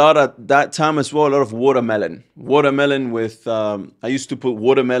eat a lot at that time as well, a lot of watermelon. Watermelon with, I used to put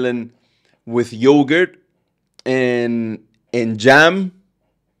watermelon with yogurt and jam,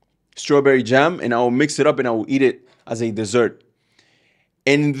 strawberry jam, and I will mix it up and I will eat it as a dessert.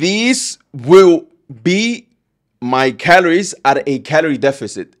 And these will be my calories at a calorie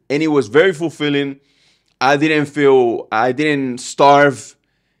deficit. And it was very fulfilling. I didn't starve.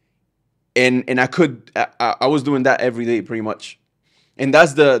 And I was doing that every day pretty much. And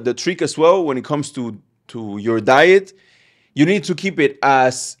that's the trick as well when it comes to your diet. You need to keep it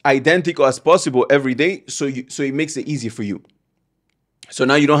as identical as possible every day, so it makes it easy for you. So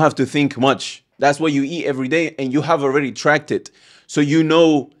now you don't have to think much. That's what you eat every day, and you have already tracked it. So you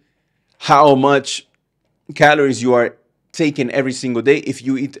know how much calories you are taking every single day if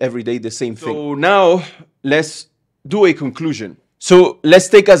you eat every day the same thing. So now let's do a conclusion. So let's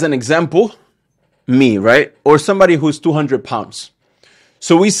take as an example me, right? Or somebody who's 200 pounds.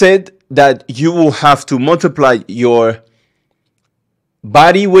 So we said that you will have to multiply your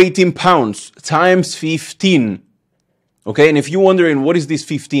body weight in pounds times 15. Okay, and if you're wondering what is this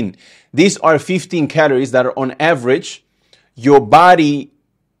 15, these are 15 calories that are on average your body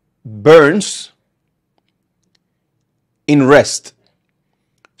burns in rest.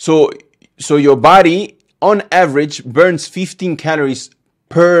 So your body on average burns 15 calories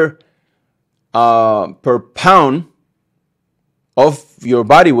per pound of your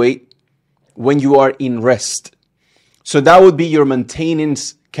body weight when you are in rest. So that would be your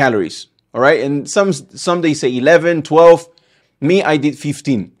maintenance calories. All right. And some they say 11, 12. Me, I did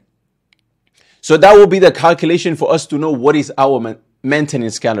 15. So that will be the calculation for us to know what is our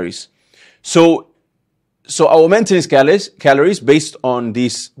maintenance calories. So our maintenance calories based on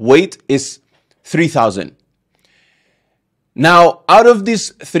this weight is 3,000. Now, out of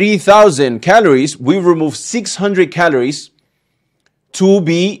these 3,000 calories, we remove 600 calories to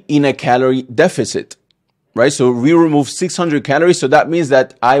be in a calorie deficit. Right? So we remove 600 calories. So that means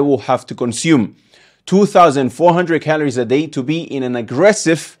that I will have to consume 2,400 calories a day to be in an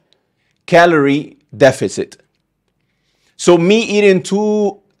aggressive calorie deficit. So me eating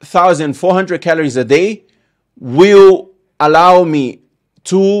 2,400 calories a day will allow me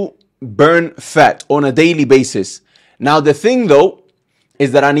to burn fat on a daily basis. Now the thing though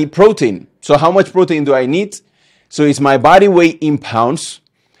is that I need protein. So how much protein do I need? So it's my body weight in pounds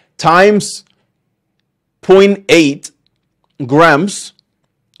times 0.8 grams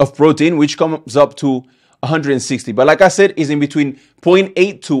of protein, which comes up to 160. But like I said, it's in between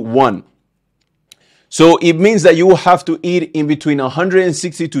 0.8 to 1. So it means that you will have to eat in between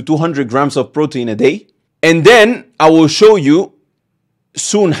 160 to 200 grams of protein a day. And then I will show you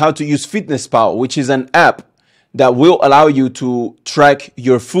soon how to use FitnessPal, which is an app that will allow you to track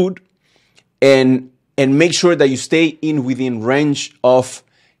your food and make sure that you stay within range of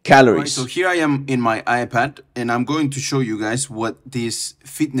calories. Right, so here I am in my iPad, and I'm going to show you guys what this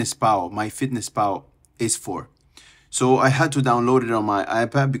FitnessPal, my FitnessPal, is for. So I had to download it on my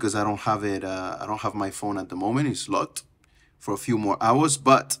iPad because I don't have it. I don't have my phone at the moment. It's locked for a few more hours.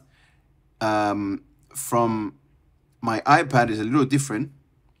 But from my iPad is a little different.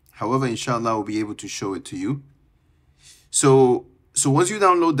 However, inshallah, I'll be able to show it to you. So once you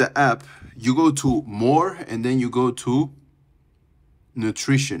download the app, you go to more, and then you go to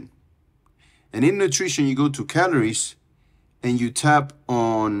nutrition. And in nutrition, you go to calories and you tap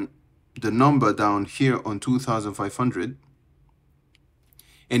on the number down here on 2,500.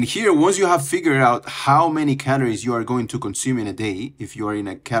 And here, once you have figured out how many calories you are going to consume in a day, if you are in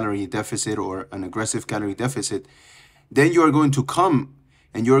a calorie deficit or an aggressive calorie deficit, then you are going to come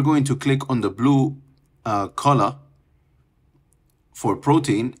and you are going to click on the blue color for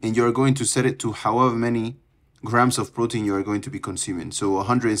protein, and you're going to set it to however many grams of protein you are going to be consuming. So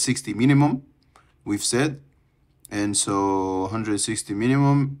 160 minimum, we've said. And so 160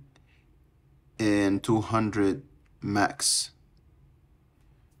 minimum and 200 max.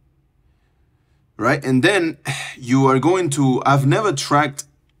 Right? And then you are going to, I've never tracked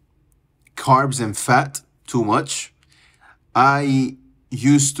carbs and fat too much. I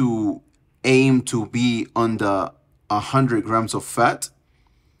used to aim to be under 100 grams of fat,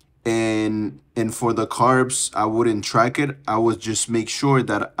 and for the carbs I wouldn't track it. I would just make sure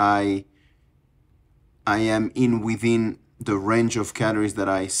that I am within the range of calories that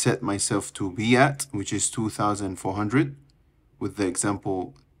I set myself to be at, which is 2,400 with the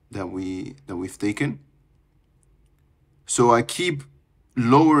example that we've taken. So I keep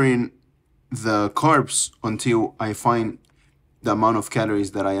lowering the carbs until I find the amount of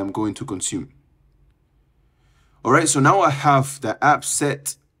calories that I am going to consume. All right, so now I have the app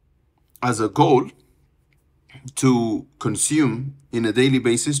set as a goal to consume in a daily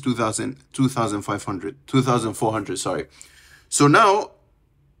basis 2,400, sorry. So now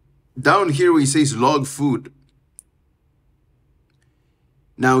down here where it says log food.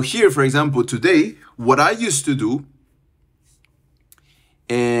 Now here, for example, today, what I used to do,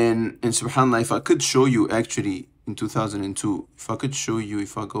 and subhanAllah, if I could show you actually in 2002, if I could show you,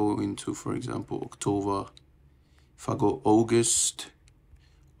 if I go into, for example, October, if I go August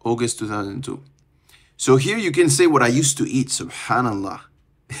 2002. So here you can say what I used to eat, subhanAllah,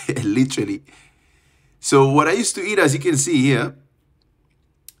 literally. So what I used to eat, as you can see here,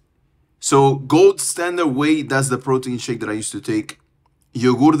 so gold standard whey, that's the protein shake that I used to take.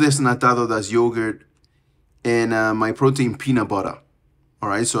 Yogur desnatado, that's yogurt, and my protein peanut butter. All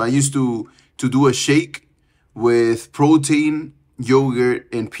right, so I used to do a shake with protein, yogurt,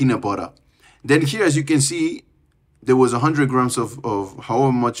 and peanut butter. Then here, as you can see, there was 100 grams of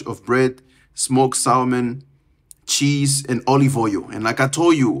however much of bread, smoked salmon, cheese, and olive oil. And like I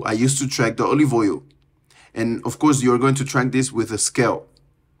told you, I used to track the olive oil. And of course, you're going to track this with a scale.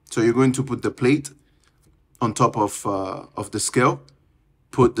 So you're going to put the plate on top of the scale,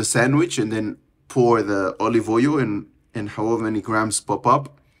 put the sandwich, and then pour the olive oil, and however many grams pop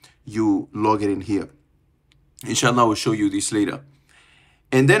up, you log it in here. Inshallah, I will show you this later.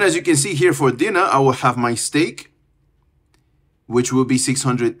 And then as you can see here for dinner, I will have my steak, which will be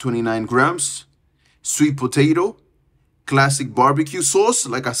 629 grams, sweet potato, classic barbecue sauce.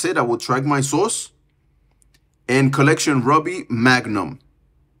 Like I said, I will track my sauce, and collection Robbie Magnum.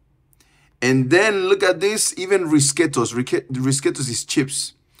 And then look at this, even risquetos. Risquetos is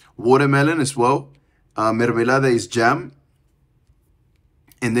chips. Watermelon as well. Mermelada is jam.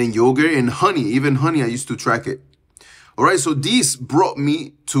 And then yogurt and honey. Even honey, I used to track it. All right, so this brought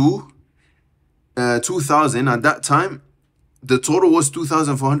me to 2,000. At that time, the total was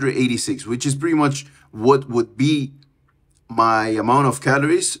 2,486, which is pretty much what would be my amount of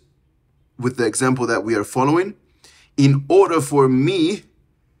calories with the example that we are following, in order for me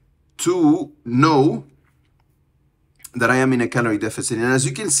to know that I am in a calorie deficit. And as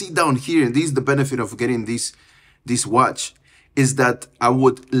you can see down here, and this is the benefit of getting this watch, is that I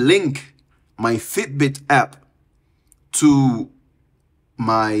would link my Fitbit app to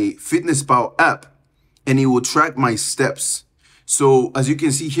my FitnessPal app, and it will track my steps. So as you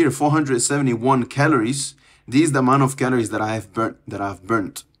can see here, 471 calories. This is the amount of calories that I have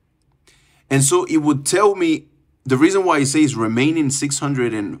burnt. And so it would tell me, the reason why it says remaining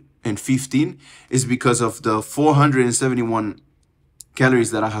 615 is because of the 471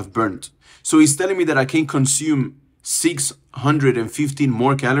 calories that I have burnt. So it's telling me that I can consume 615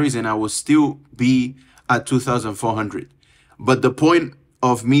 more calories and I will still be at 2,400. But the point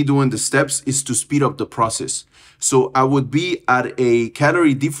of me doing the steps is to speed up the process. So I would be at a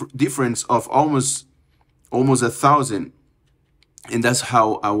calorie difference of almost 1,000, and that's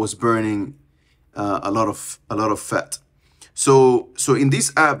how I was burning a lot of fat. So in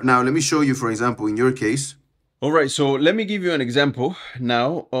this app now, let me show you, for example, in your case. All right, so let me give you an example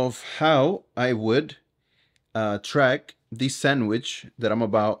now of how I would track this sandwich that I'm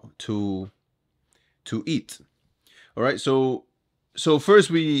about to eat. All right, so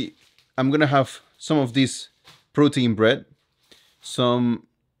first I'm gonna have some of this protein bread, some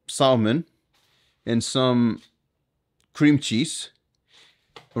salmon, and some cream cheese.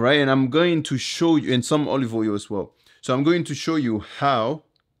 All right, and I'm going to show you, in some olive oil as well. So I'm going to show you how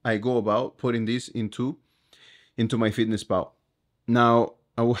I go about putting this into my fitness pal. Now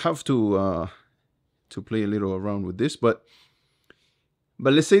I will have to play a little around with this, but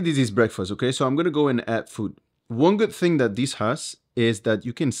let's say this is breakfast, okay? So I'm gonna go and add food. One good thing that this has is that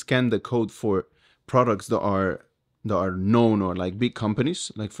you can scan the code for products that are known, or like big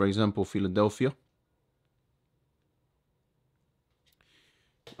companies, like for example Philadelphia.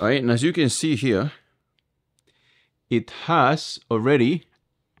 All right, and as you can see here, it has already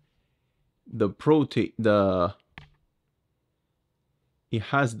the protein, it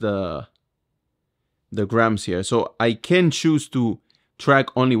has the grams here. So I can choose to track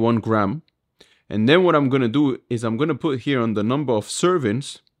only 1 gram. And then what I'm going to do is I'm going to put here on the number of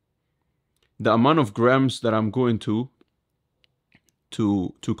servings the amount of grams that I'm going to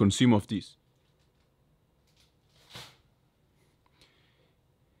consume of these.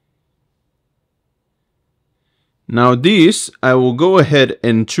 Now this, I will go ahead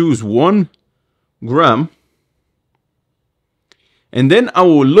and choose 1 gram. And then I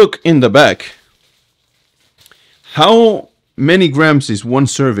will look in the back. How many grams is 1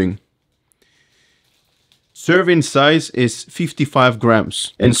 serving? Serving size is 55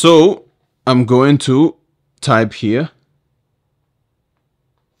 grams. And so I'm going to type here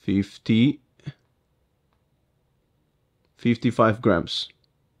 55 grams.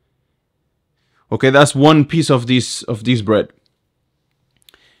 Okay, that's 1 piece of this bread.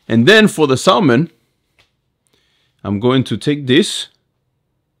 And then for the salmon, I'm going to take this,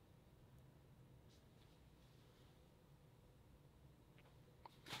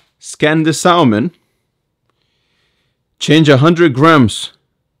 scan the salmon, change 100 grams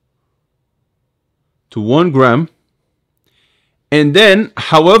to 1 gram, and then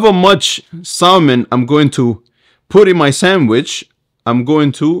however much salmon I'm going to put in my sandwich, I'm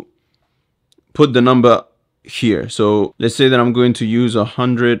going to put the number here. So let's say that I'm going to use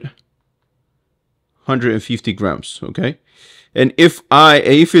 150 grams, okay? And if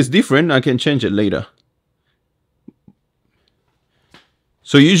it's different, I can change it later.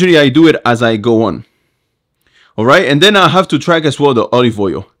 So usually I do it as I go on. All right, and then I have to track as well the olive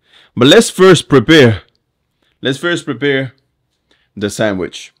oil. But let's first prepare the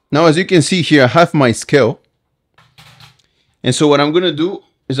sandwich. Now, as you can see here, I have my scale. And so what I'm going to do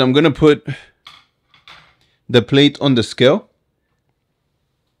is I'm going to put the plate on the scale.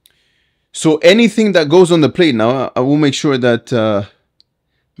 So anything that goes on the plate now, I will make sure that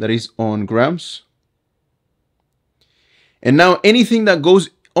that is on grams. And now anything that goes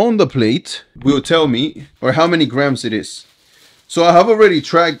on the plate will tell me or how many grams it is. So I have already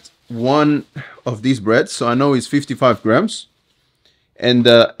tracked 1 of these breads, so I know it's 55 grams. And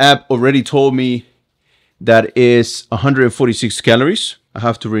the app already told me that is 146 calories. I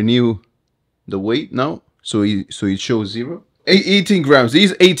have to renew the weight now, so it shows 0. 18 grams.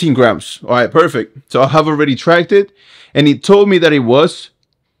 These 18 grams. All right, perfect. So I have already tracked it, and it told me that it was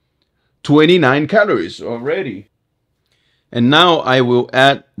 29 calories already. And now I will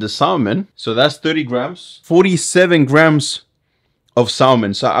add the salmon. So that's 30 grams. 47 grams of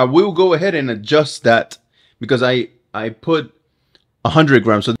salmon. So I will go ahead and adjust that because I put 100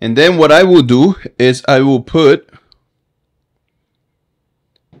 grams. And then what I will do is I will put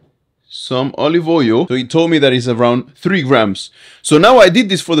some olive oil. So he told me that it's around 3 grams. So now I did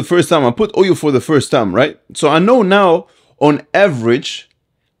this for the first time. I put oil for the first time, right? So I know now on average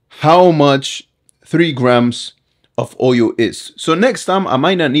how much 3 grams of oil is. So next time I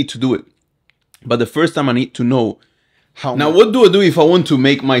might not need to do it, but the first time I need to know how. Now what do I do if I want to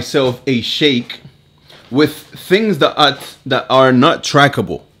make myself a shake with things that are not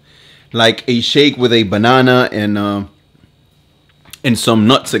trackable, like a shake with a banana and some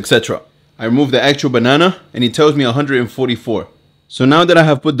nuts, etc. I remove the actual banana and it tells me 144. So now that I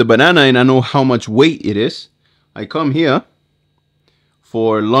have put the banana in, I know how much weight it is. I come here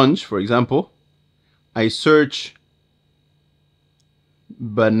for lunch, for example. I search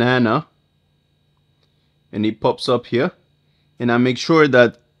banana and it pops up here, and I make sure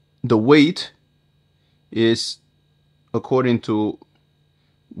that the weight is according to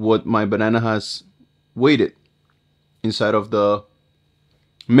what my banana has weighted inside of the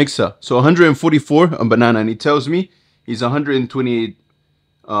mixer. So 144 a banana, and it tells me it's 128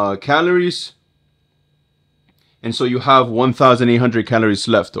 calories, and so you have 1,800 calories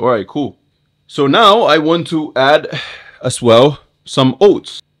left. All right, cool. So now I want to add as well some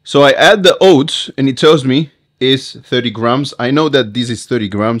oats. So I add the oats and it tells me it's 30 grams. I know that this is 30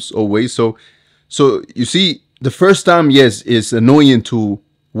 grams always. So you see, the first time, yes, it's annoying to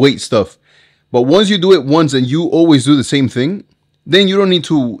weight stuff. But once you do it once and you always do the same thing, then you don't need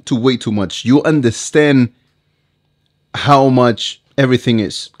to weigh too much. You understand how much everything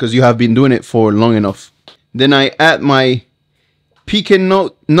is because you have been doing it for long enough. Then I add my pecan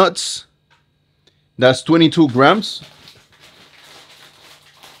nuts. That's 22 grams.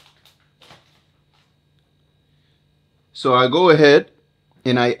 So I go ahead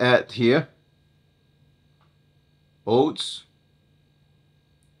and I add here oats,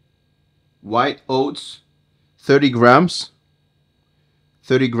 white oats, 30 grams.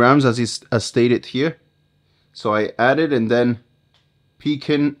 30 grams as stated here. So I added, and then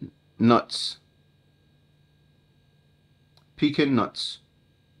pecan nuts. Pecan nuts.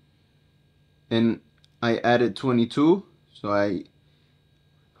 And I added 22. So I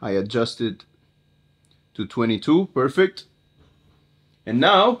adjusted to 22. Perfect. And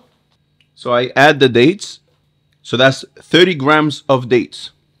now, so I add the dates. So that's 30 grams of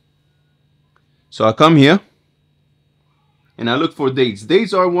dates. So I come here and I look for dates.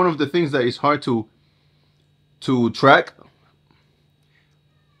 Dates are one of the things that is hard to track,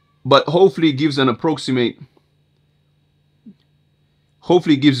 but hopefully gives an approximate,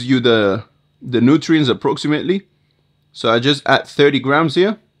 hopefully gives you the nutrients approximately. So I just add 30 grams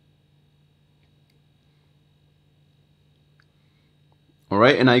here. All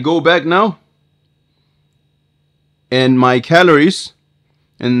right, and I go back now, and my calories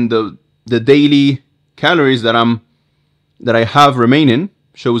and the daily calories that I have remaining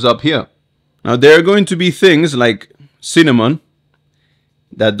shows up here. Now there are going to be things like cinnamon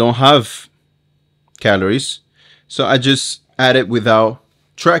that don't have calories, so I just add it without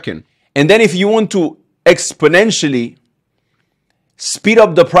tracking. And then if you want to exponentially speed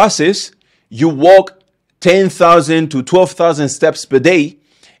up the process, you walk 10,000 to 12,000 steps per day,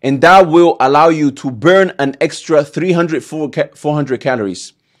 and that will allow you to burn an extra 400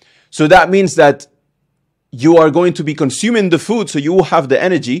 calories. So that means that you are going to be consuming the food, so you will have the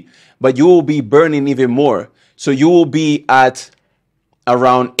energy, but you will be burning even more. So you will be at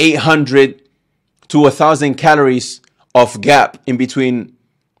around 800 to 1,000 calories of gap in between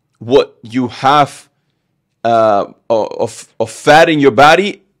what you have of fat in your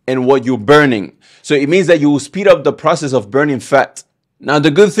body and what you're burning. So it means that you will speed up the process of burning fat. Now, the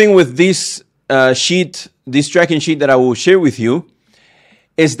good thing with this sheet, this tracking sheet that I will share with you,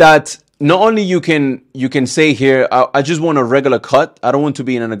 is that not only you can say here, I just want a regular cut. I don't want to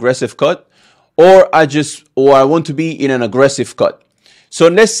be in an aggressive cut, or I want to be in an aggressive cut. So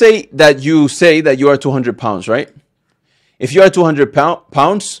let's say that you are 200 pounds, right? If you are 200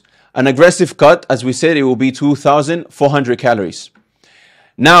 pounds, an aggressive cut, as we said, it will be 2,400 calories.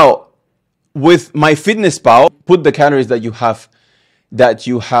 Now, with MyFitnessPal, put the calories that you have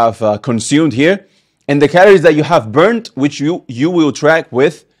consumed here, and the calories that you have burnt, which you will track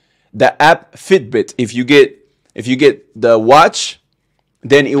with the app Fitbit. If you get the watch,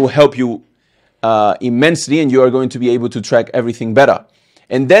 then it will help you immensely, and you are going to be able to track everything better.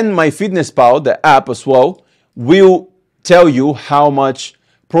 And then MyFitnessPal, the app as well, will tell you how much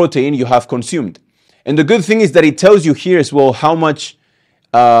protein you have consumed. And the good thing is that it tells you here as well how much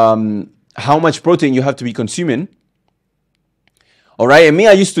protein you have to be consuming. All right, and me,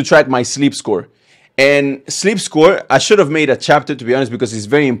 I used to track my sleep score. And sleep score, I should have made a chapter, to be honest, because it's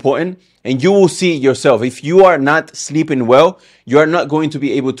very important. And you will see yourself. If you are not sleeping well, you are not going to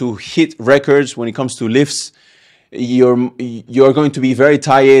be able to hit records when it comes to lifts. You're going to be very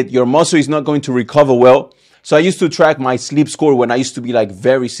tired. Your muscle is not going to recover well. So I used to track my sleep score when I used to be like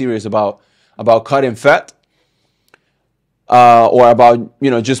very serious about cutting fat. Or about,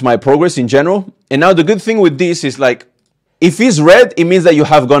 just my progress in general. And now the good thing with this is, like, if it's red, it means that you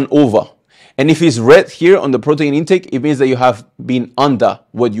have gone over. And if it's red here on the protein intake, it means that you have been under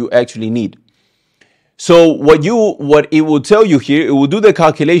what you actually need. So what it will tell you here, it will do the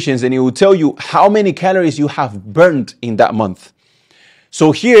calculations and it will tell you how many calories you have burned in that month.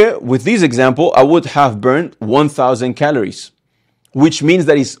 So here, with this example, I would have burned 1,000 calories, which means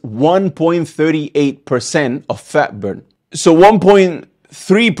that it's 1.38% of fat burn. So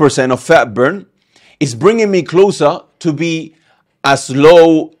 1.3% of fat burn is bringing me closer to be as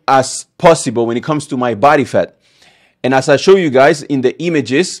low as possible when it comes to my body fat. And as I show you guys in the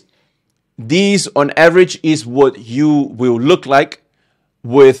images, these on average is what you will look like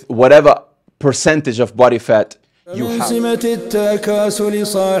with whatever percentage of body fat you have.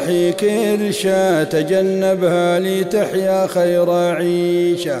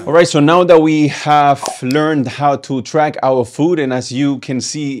 Alright, so now that we have learned how to track our food, and as you can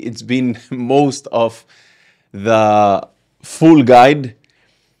see, it's been most of the full guide.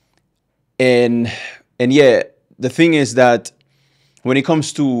 And yeah, the thing is that when it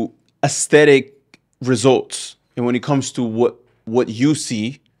comes to aesthetic results, and when it comes to what you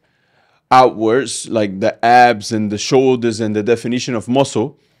see outwards, like the abs and the shoulders and the definition of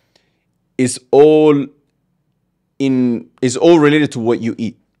muscle, is all related to what you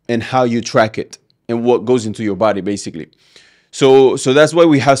eat and how you track it and what goes into your body, basically. So that's why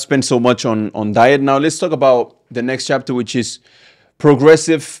we have spent so much on diet. Now let's talk about the next chapter, which is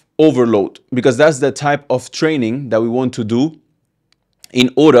progressive overload, because that's the type of training that we want to do in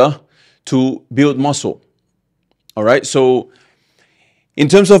order to build muscle. All right. So in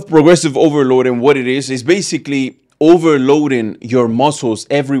terms of progressive overload and what it is basically overloading your muscles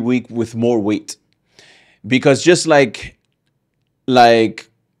every week with more weight. Because just like the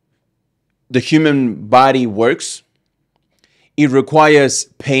human body works, it requires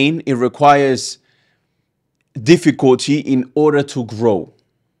pain, it requires difficulty in order to grow.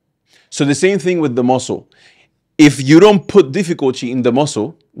 So the same thing with the muscle. If you don't put difficulty in the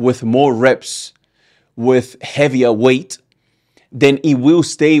muscle with more reps, with heavier weight, then it will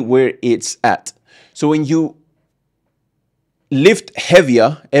stay where it's at. So when you lift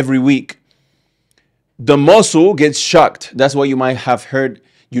heavier every week, the muscle gets shocked. That's why you might have heard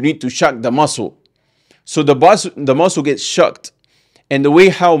you need to shock the muscle. So the muscle gets shocked. And the way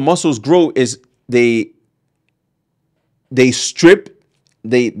how muscles grow is they strip,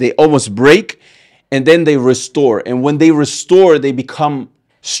 they almost break, and then they restore. And when they restore, they become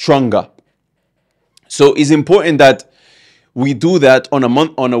stronger. So it's important that we do that on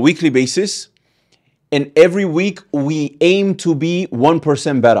a weekly basis. And every week we aim to be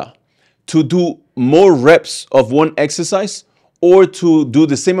 1% better, to do more reps of one exercise, or to do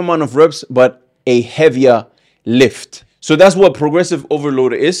the same amount of reps but a heavier lift. So that's what progressive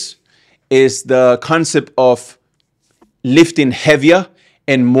overload is the concept of lifting heavier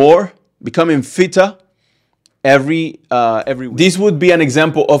and more, becoming fitter every week. This would be an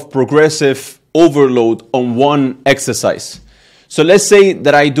example of progressive overload on one exercise. So let's say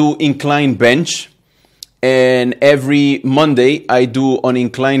that I do incline bench, and every Monday I do on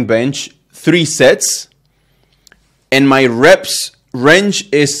incline bench 3 sets, and my reps range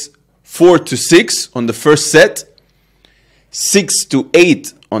is 4 to 6 on the first set, 6 to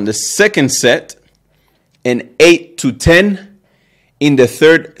 8 on the second set, and 8 to 10 in the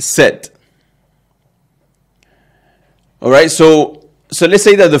third set. All right, so let's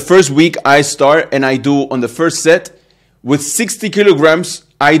say that the first week I start and I do on the first set with 60 kilograms,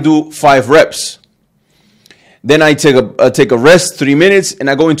 I do 5 reps. Then I take a rest, 3 minutes, and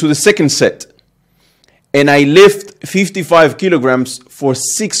I go into the second set. And I lift 55 kilograms for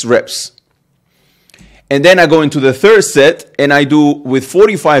 6 reps. And then I go into the third set and I do with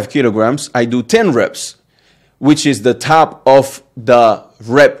 45 kilograms, I do 10 reps, which is the top of the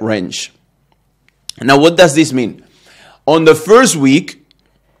rep range. Now, what does this mean? On the first week,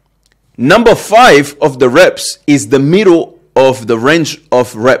 number 5 of the reps is the middle of the range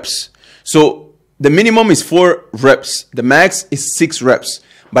of reps. So the minimum is 4 reps. The max is 6 reps.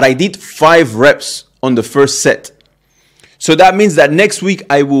 But I did 5 reps on the first set. So that means that next week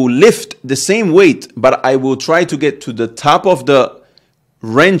I will lift the same weight, but I will try to get to the top of the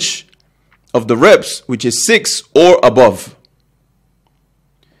range of the reps, which is 6 or above.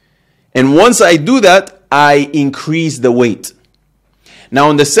 And once I do that, I increase the weight. Now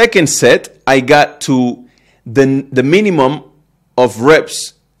on the second set, I got to the minimum of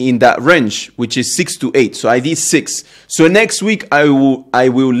reps in that range, which is 6 to 8. So I did 6. So next week I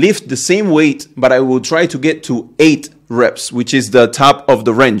will lift the same weight, but I will try to get to 8 reps, which is the top of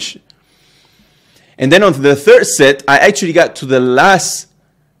the range. And then on the third set, I actually got to the last,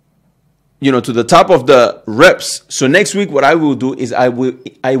 to the top of the reps. So next week what I will do is I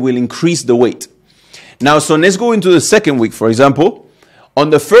will increase the weight. Now, so let's go into the second week, for example. On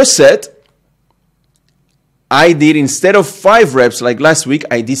the first set, I did, instead of 5 reps like last week,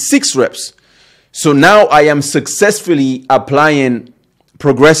 I did 6 reps. So now I am successfully applying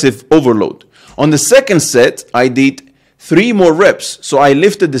progressive overload. On the second set, I did 3 more reps. So I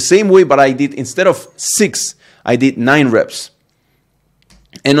lifted the same weight, but I did, instead of 6, I did 9 reps.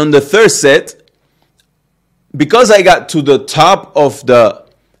 And on the third set, because I got to the top of the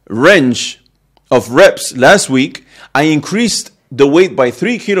range of reps last week, I increased the weight by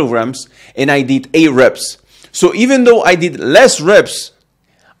 3 kilograms and I did 8 reps. So even though I did less reps,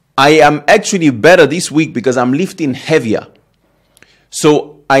 I am actually better this week because I'm lifting heavier.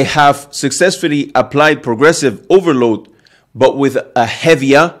 So I have successfully applied progressive overload, but with a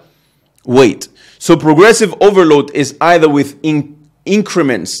heavier weight. So progressive overload is either with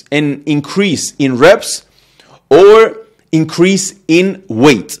increments and increase in reps or increase in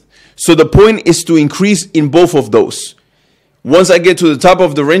weight. So the point is to increase in both of those. Once I get to the top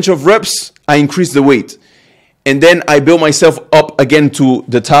of the range of reps, I increase the weight. And then I build myself up again to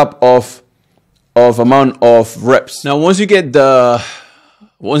the top of amount of reps. Now, once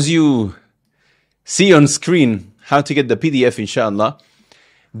you see on screen how to get the PDF, inshallah,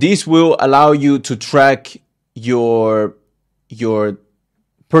 this will allow you to track your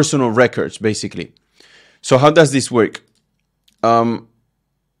personal records, basically. So how does this work?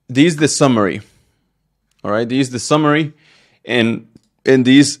 This is the summary. All right, this is the summary, and this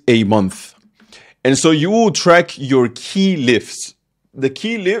is a month. And so you will track your key lifts. The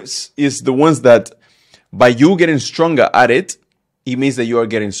key lifts is the ones that by you getting stronger at it, it means that you are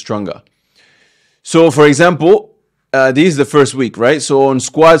getting stronger. So for example, this is the first week, right? So on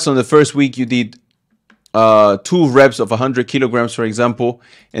squats on the first week, you did 2 reps of 100 kilograms, for example,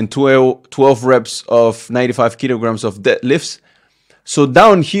 and 12 reps of 95 kilograms of deadlifts. So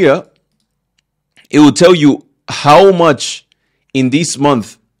down here, it will tell you how much in this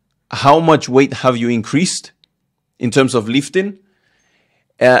month, how much weight have you increased in terms of lifting,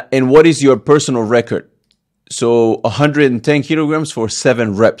 and what is your personal record. So 110 kilograms for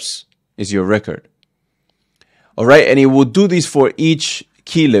 7 reps is your record. All right, and it will do this for each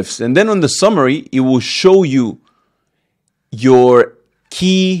key lifts. And then on the summary, it will show you your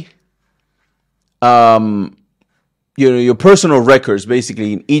key, your personal records,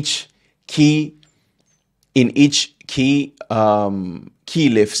 basically in each key key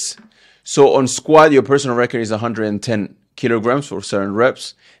lifts. So on squat, your personal record is 110 kilograms for 7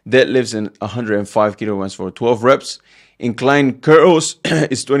 reps. Deadlifts in 105 kilograms for 12 reps. Incline curls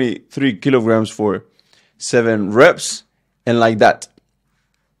is 23 kilograms for 7 reps, and like that.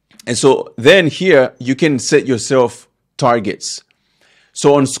 And so then here you can set yourself targets.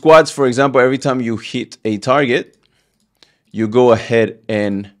 So on squats, for example, every time you hit a target, you go ahead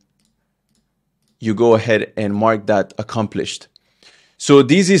and mark that accomplished. So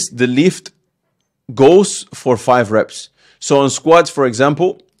this is the lift goals for 5 reps. So on squats, for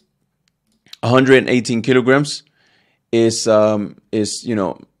example, 118 kilograms is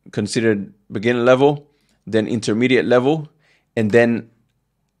considered beginner level, then intermediate level, and then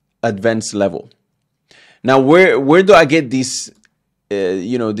advanced level. Now, where do I get these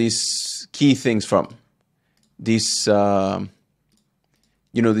these key things from? These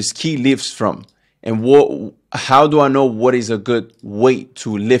these key lifts from, and how do I know what is a good weight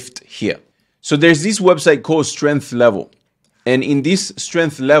to lift here? So there's this website called Strength Level. And in this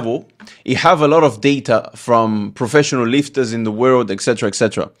Strength Level, you have a lot of data from professional lifters in the world, etc.,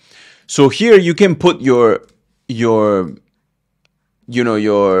 etc. So here you can put your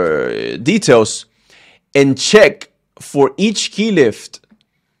details and check for each key lift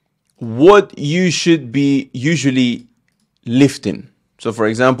what you should be usually lifting. So for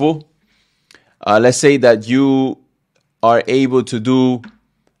example, let's say that you are able to do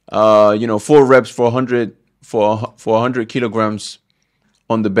 4 reps for 100 kilograms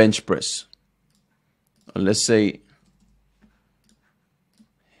on the bench press. Let's say,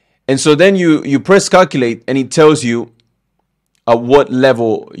 and so then you press calculate, and it tells you at what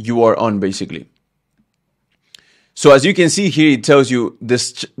level you are on, basically. So as you can see here, it tells you the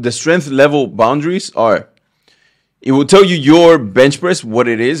strength level boundaries are, it will tell you your bench press, what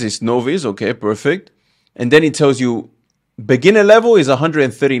it is. It's novice, okay, perfect. And then it tells you beginner level is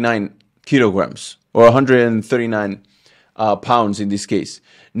 139 kilograms or 139 pounds in this case.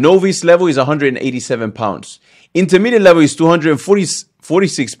 Novice level is 187 pounds. Intermediate level is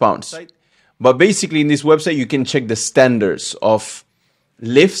 246 pounds. But basically in this website, you can check the standards of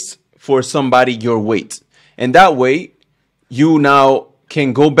lifts for somebody your weight. And that way, you now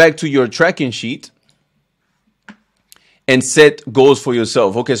can go back to your tracking sheet and set goals for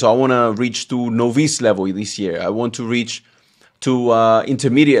yourself. Okay, so I want to reach to novice level this year. I want to reach to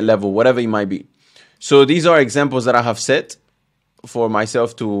intermediate level, whatever it might be. So these are examples that I have set for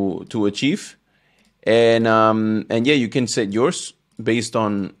myself to achieve. And yeah, you can set yours based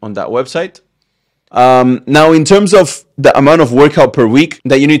on that website. Now, in terms of the amount of workout per week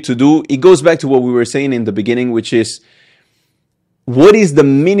that you need to do, it goes back to what we were saying in the beginning, which is what is the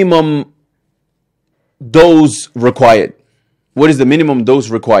minimum dose required? What is the minimum dose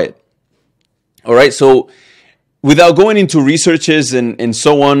required? All right. So without going into researches and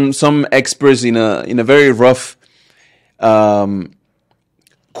so on, some experts in a very rough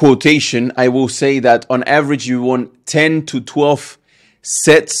quotation, I will say that on average, you want 10 to 12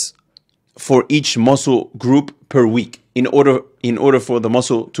 sets for each muscle group per week in order for the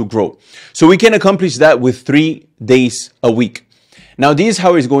muscle to grow. So we can accomplish that with 3 days a week. Now, this is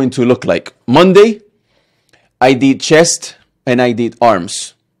how it's going to look like. Monday, I did chest and I did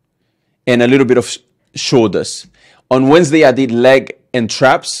arms and a little bit of shoulders. On Wednesday, I did leg and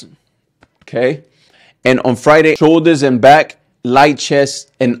traps. Okay. And on Friday, shoulders and back, light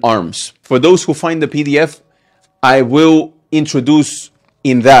chest and arms. For those who find the PDF, I will introduce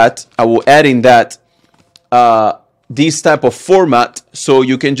in that, I will add in that this type of format so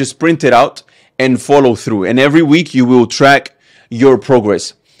you can just print it out and follow through. And every week you will track your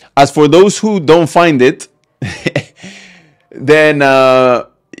progress. As for those who don't find it, then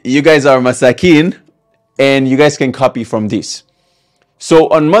you guys are masakin and you guys can copy from this. So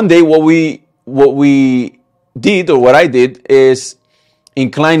on Monday, what we did, or what I did, is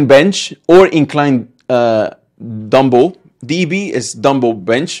incline bench or incline dumbbell. DB is dumbbell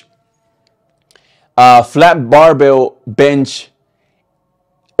bench. Flat barbell bench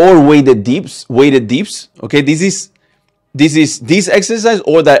or weighted dips. Okay, this is this exercise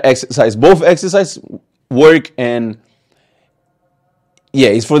or that exercise. Both exercise work, and yeah,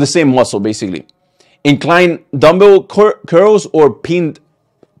 it's for the same muscle basically. Incline dumbbell curls or pinned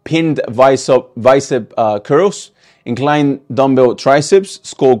bicep curls. Incline dumbbell triceps,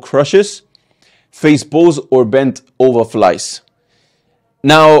 skull crushes, face pulls or bent over flies.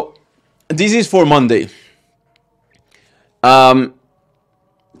 Now, this is for Monday.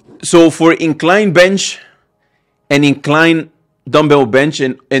 So for incline bench and incline dumbbell bench,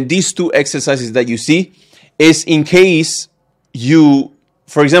 and these two exercises that you see is in case you,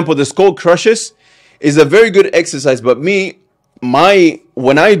 for example, the skull crushes is a very good exercise, but when I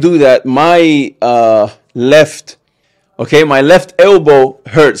do that, my left elbow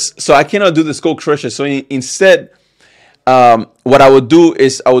hurts, so I cannot do the skull crushes. So instead, what I would do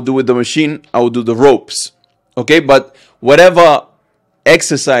is I would do with the machine, I would do the ropes. Okay, but whatever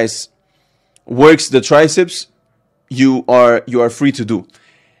exercise works the triceps, you are free to do.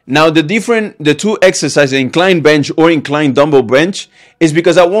 Now the two exercises, incline bench or incline dumbbell bench, is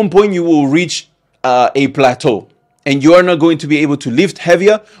because at one point you will reach a plateau and you are not going to be able to lift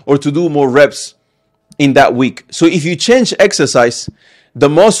heavier or to do more reps in that week. So if you change exercise, the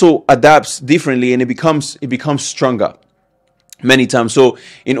muscle adapts differently and it becomes stronger many times. So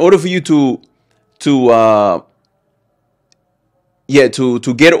in order for you to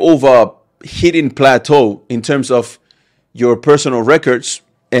get over hitting plateau in terms of your personal records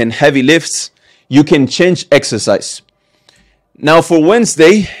and heavy lifts, you can change exercise. Now for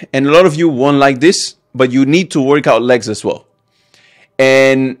Wednesday, and a lot of you won't like this, but you need to work out legs as well.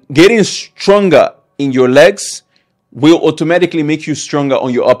 And getting stronger in your legs will automatically make you stronger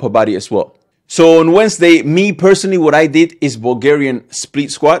on your upper body as well. So on Wednesday, me personally, what I did is Bulgarian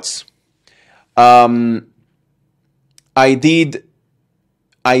split squats. I did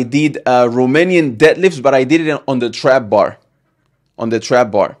Romanian deadlifts, but I did it on the trap bar.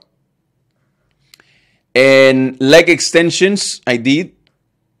 And leg extensions, I didn't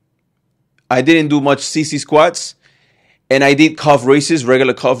do much CC squats, and I did calf raises,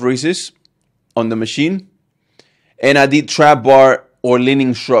 regular calf raises on the machine, and I did trap bar or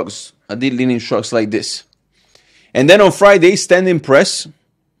leaning shrugs. I did leaning shrugs like this. And then on Friday, standing press.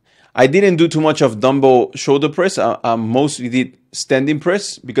 I didn't do too much of dumbbell shoulder press. I mostly did standing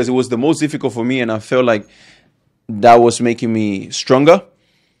press because it was the most difficult for me and I felt like that was making me stronger.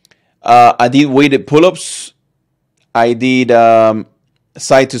 I did weighted pull-ups. I did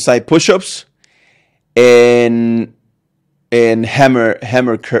side-to-side push-ups and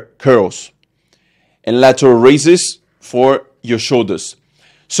hammer curls and lateral raises for your shoulders.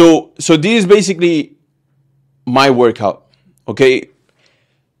 So this is basically my workout. Okay.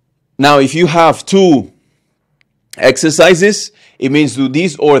 Now, if you have two exercises, it means do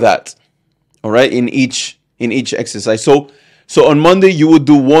this or that. All right, in each exercise. So on Monday you would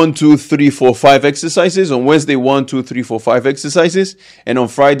do 1, 2, 3, 4, 5 exercises. On Wednesday, 1, 2, 3, 4, 5 exercises, and on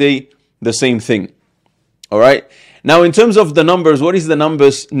Friday the same thing. All right. Now, in terms of the numbers, what is the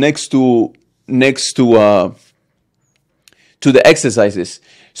numbers next to the exercises?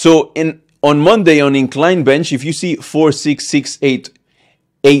 So on Monday on incline bench, if you see 4, 6, 6, 8,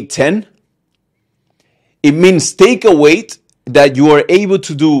 8, 10, it means take a weight that you are able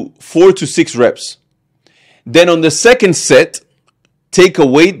to do 4 to 6 reps. Then on the second set, take a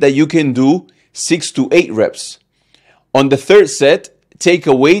weight that you can do 6 to 8 reps. On the third set, take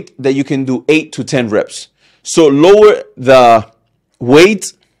a weight that you can do 8 to 10 reps. So lower the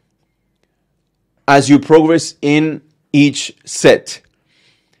weight as you progress in each set.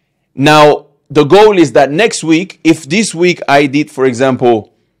 Now, the goal is that next week, if this week I did, for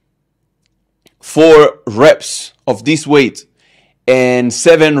example, 4 reps of this weight and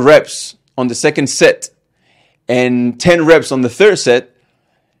 7 reps on the second set and 10 reps on the third set,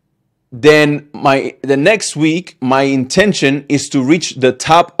 then the next week, my intention is to reach the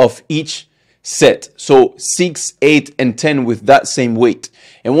top of each set. So 6, 8, and 10 with that same weight.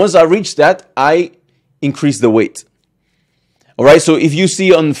 And once I reach that, I increase the weight. All right, so if you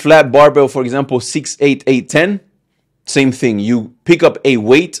see on flat barbell, for example, 6, 8, 8, 10, same thing. You pick up a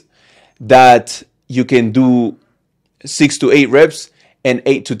weight that you can do 6 to 8 reps and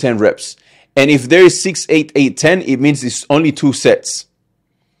 8 to 10 reps. And if there is 6, 8, 8, 10, it means it's only 2 sets.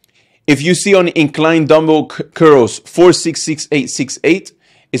 If you see on inclined dumbbell curls 4, 6, 6, 8, 6, 8,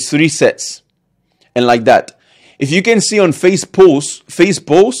 it's 3 sets. And like that. If you can see on face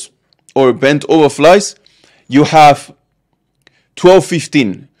pulls or bent over flies, you have 12,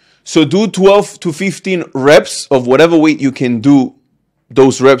 15. So do 12 to 15 reps of whatever weight you can do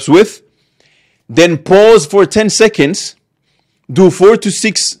those reps with. Then pause for 10 seconds. Do 4 to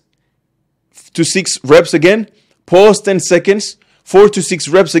 6 reps again. Pause 10 seconds. 4 to 6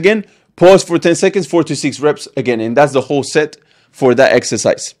 reps again. Pause for 10 seconds. 4 to 6 reps again. And that's the whole set for that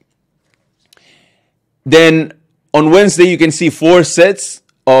exercise. Then on Wednesday, you can see 4 sets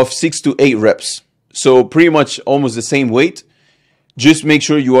of 6 to 8 reps. So pretty much almost the same weight. Just make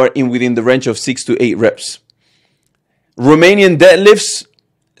sure you are within the range of 6 to 8 reps. Romanian deadlifts,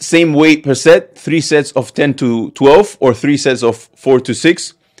 same weight per set, 3 sets of 10 to 12 or 3 sets of 4 to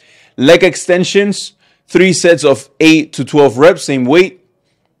 6. Leg extensions, 3 sets of 8 to 12 reps, same weight.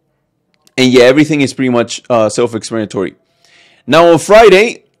 And yeah, everything is pretty much self-explanatory. Now on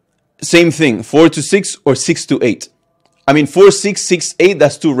Friday, same thing, 4 to 6 or 6 to 8. I mean 4, 6, 6, 8,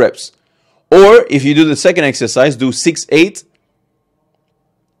 that's 2 reps. Or if you do the second exercise, do 6, 8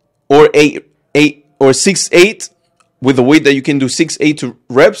 or 8, 8 or 6, 8 with the weight that you can do 6, 8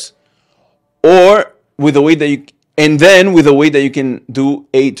 reps, or with the weight that you, and then with the weight that you can do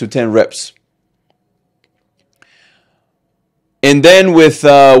 8 to 10 reps. And then with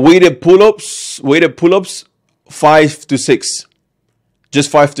weighted pull-ups, 5 to 6. Just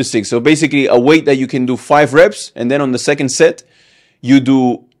 5 to 6. So basically a weight that you can do 5 reps, and then on the second set, you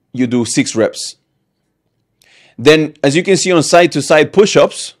do 6 reps. Then as you can see on side to side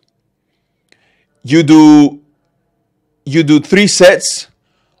push-ups, you do 3 sets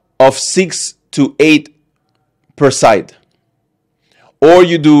of 6 to 8 per side. Or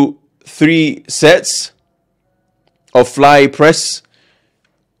you do 3 sets of fly press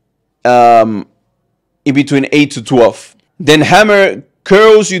in between 8 to 12. Then hammer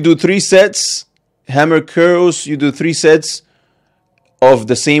curls, you do 3 sets. Hammer curls, you do 3 sets of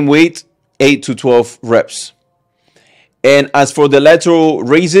the same weight, 8 to 12 reps. And as for the lateral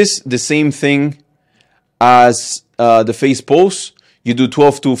raises, the same thing as the face pulls. You do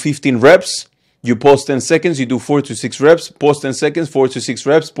 12 to 15 reps. You pause 10 seconds. You do 4 to 6 reps. Pause 10 seconds. 4 to 6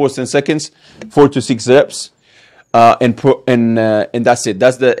 reps. Pause 10 seconds. 4 to 6 reps. And that's it.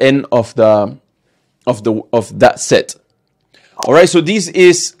 That's the end of that set. All right. So this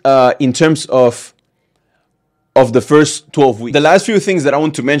is in terms of the first 12 weeks. The last few things that I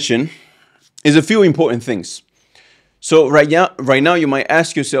want to mention is a few important things. So right now you might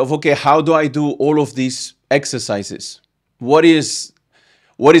ask yourself, okay, how do I do all of these exercises? What is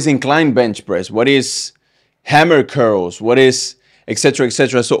inclined bench press? What is hammer curls? What is etc.,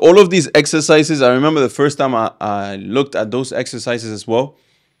 etc. So all of these exercises, I remember the first time I looked at those exercises as well,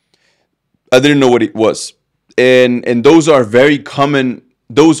 I didn't know what it was. And those are very common,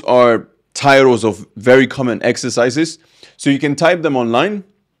 those are titles of very common exercises. So you can type them online.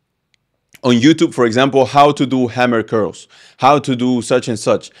 On YouTube, for example, how to do hammer curls, how to do such and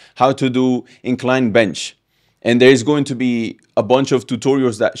such, how to do inclined bench. And there is going to be a bunch of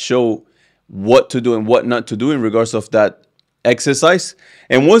tutorials that show what to do and what not to do in regards of that exercise.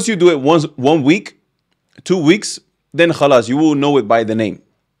 And once you do it 1 week, 2 weeks, then khalas, you will know it by the name,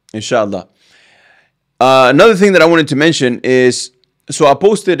 inshallah. Another thing that I wanted to mention is, so I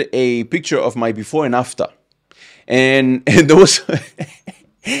posted a picture of my before and after. And there was...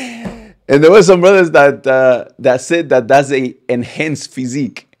 And there were some brothers that said that that's a enhanced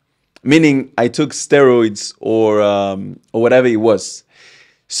physique, meaning I took steroids or whatever it was.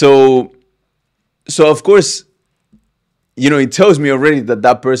 So of course, you know, it tells me already that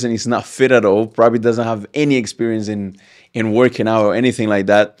that person is not fit at all. Probably doesn't have any experience in working out or anything like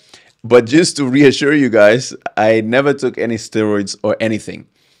that. But just to reassure you guys, I never took any steroids or anything.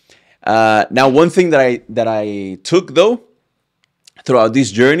 Now, one thing that I took though throughout this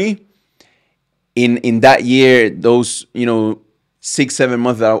journey. In that year, those 6-7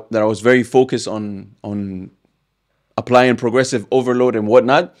 months that I was very focused on applying progressive overload and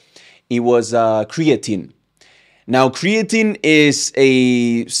whatnot, it was creatine. Now, creatine is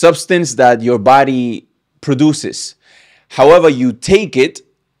a substance that your body produces. However, you take it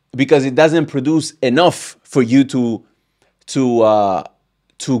because it doesn't produce enough for you to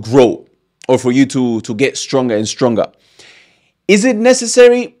grow or for you to get stronger and stronger. Is it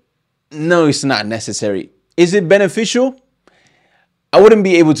necessary? No, it's not necessary. Is it beneficial? I wouldn't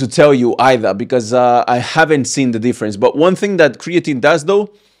be able to tell you either because I haven't seen the difference. But one thing that creatine does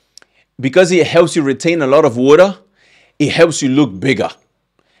though, because it helps you retain a lot of water, it helps you look bigger,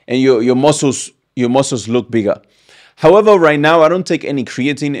 and your muscles look bigger. However, right now I don't take any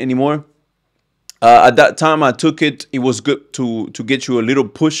creatine anymore. At that time I took it. It was good to get you a little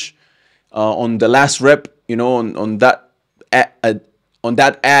push on the last rep, you know, on that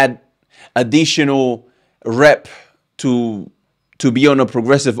add additional rep to be on a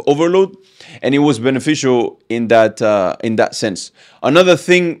progressive overload, and it was beneficial in that sense. Another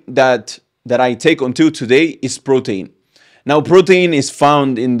thing that I take until today is protein. Now, protein is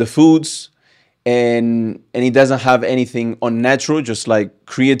found in the foods, and it doesn't have anything unnatural, just like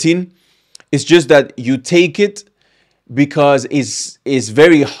creatine. It's just that you take it because it's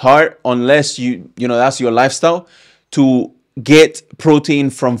very hard, unless you know that's your lifestyle, to get protein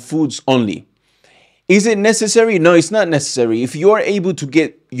from foods only. Is it necessary? No, it's not necessary. If you are able to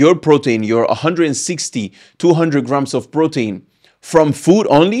get your protein, your 160, 200 grams of protein from food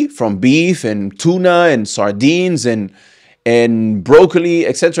only, from beef and tuna and sardines and broccoli,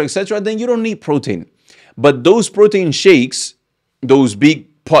 etc., then you don't need protein. But those protein shakes, those big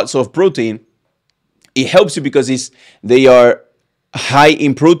pots of protein, it helps you because they are high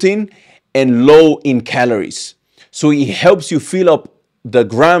in protein and low in calories. So it helps you fill up the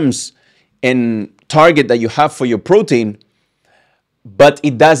grams and target that you have for your protein, but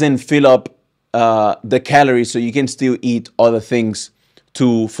it doesn't fill up the calories, so you can still eat other things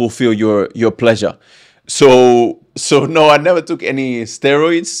to fulfill your pleasure. So no, I never took any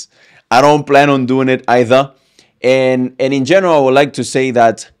steroids. I don't plan on doing it either. And in general, I would like to say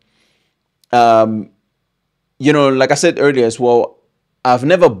that, you know, like I said earlier as well, I've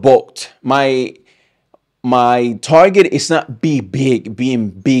never bulked. My target is not being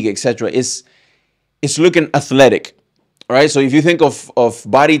big, etc. It's looking athletic, right? So if you think of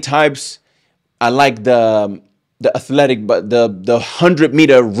body types, I like the athletic, but the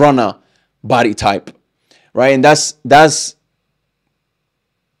 100-meter runner body type, right? And that's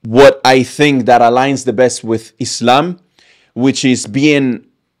what I think that aligns the best with Islam, which is being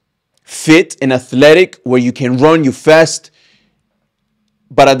fit and athletic, where you can run, you fast,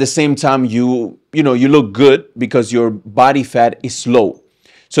 but at the same time you look good because your body fat is low.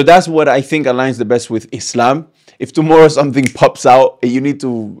 So that's what I think aligns the best with Islam. If tomorrow something pops out and you need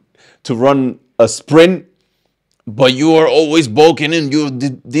to run a sprint, but you are always bulking and you're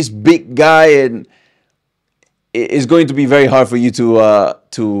this big guy, and it's going to be very hard for you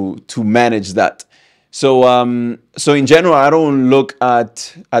to manage that. So in general, I don't look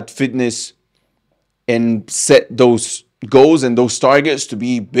at fitness and set those goals and those targets to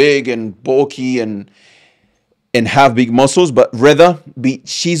be big and bulky and have big muscles, but rather be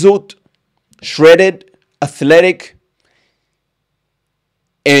chiseled, shredded, athletic,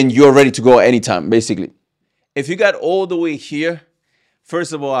 and you're ready to go anytime, basically. If you got all the way here,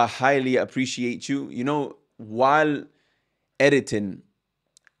 first of all, I highly appreciate you. You know, while editing,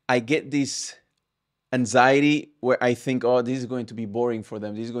 I get this anxiety where I think, oh, this is going to be boring for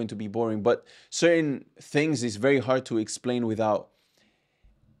them. This is going to be boring. But certain things is very hard to explain without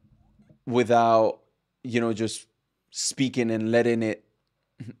just speaking and letting it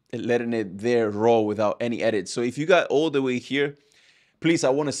there raw without any edits. So if you got all the way here, please, I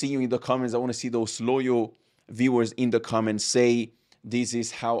want to see you in the comments. I want to see those loyal viewers in the comments say, this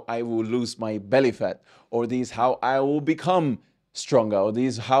is how I will lose my belly fat, or this is how I will become stronger, or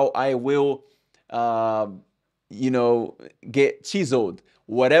this is how I will get chiseled.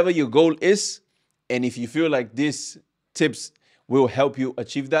 Whatever your goal is, and if you feel like these tips will help you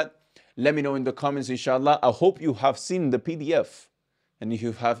achieve that, let me know in the comments, inshallah. I hope you have seen the PDF. And if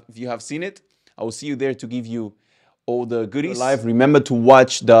you have seen it, I will see you there to give you all the goodies. Live. Remember to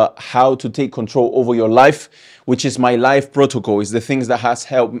watch the How to Take Control Over Your Life, which is my life protocol. It's the things that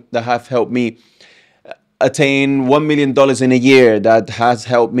have helped me attain $1 million in a year, that has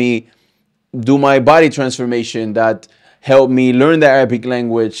helped me do my body transformation, that helped me learn the Arabic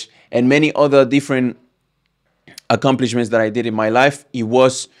language, and many other different accomplishments that I did in my life. It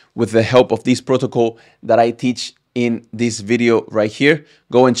was with the help of this protocol that I teach in this video right here.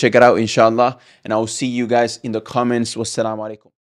 Go and check it out, inshallah, and I will see you guys in the comments. Wassalamu alaikum.